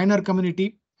join our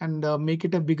community and make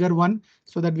it a bigger one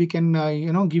so that we can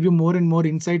give you more and more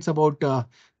insights about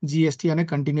GST on a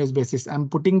continuous basis. I'm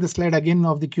putting the slide again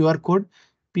of the QR code.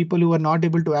 People who were not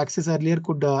able to access earlier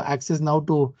could access now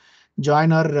to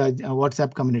join our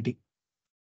WhatsApp community.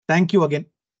 Thank you again.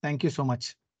 Thank you so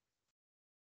much.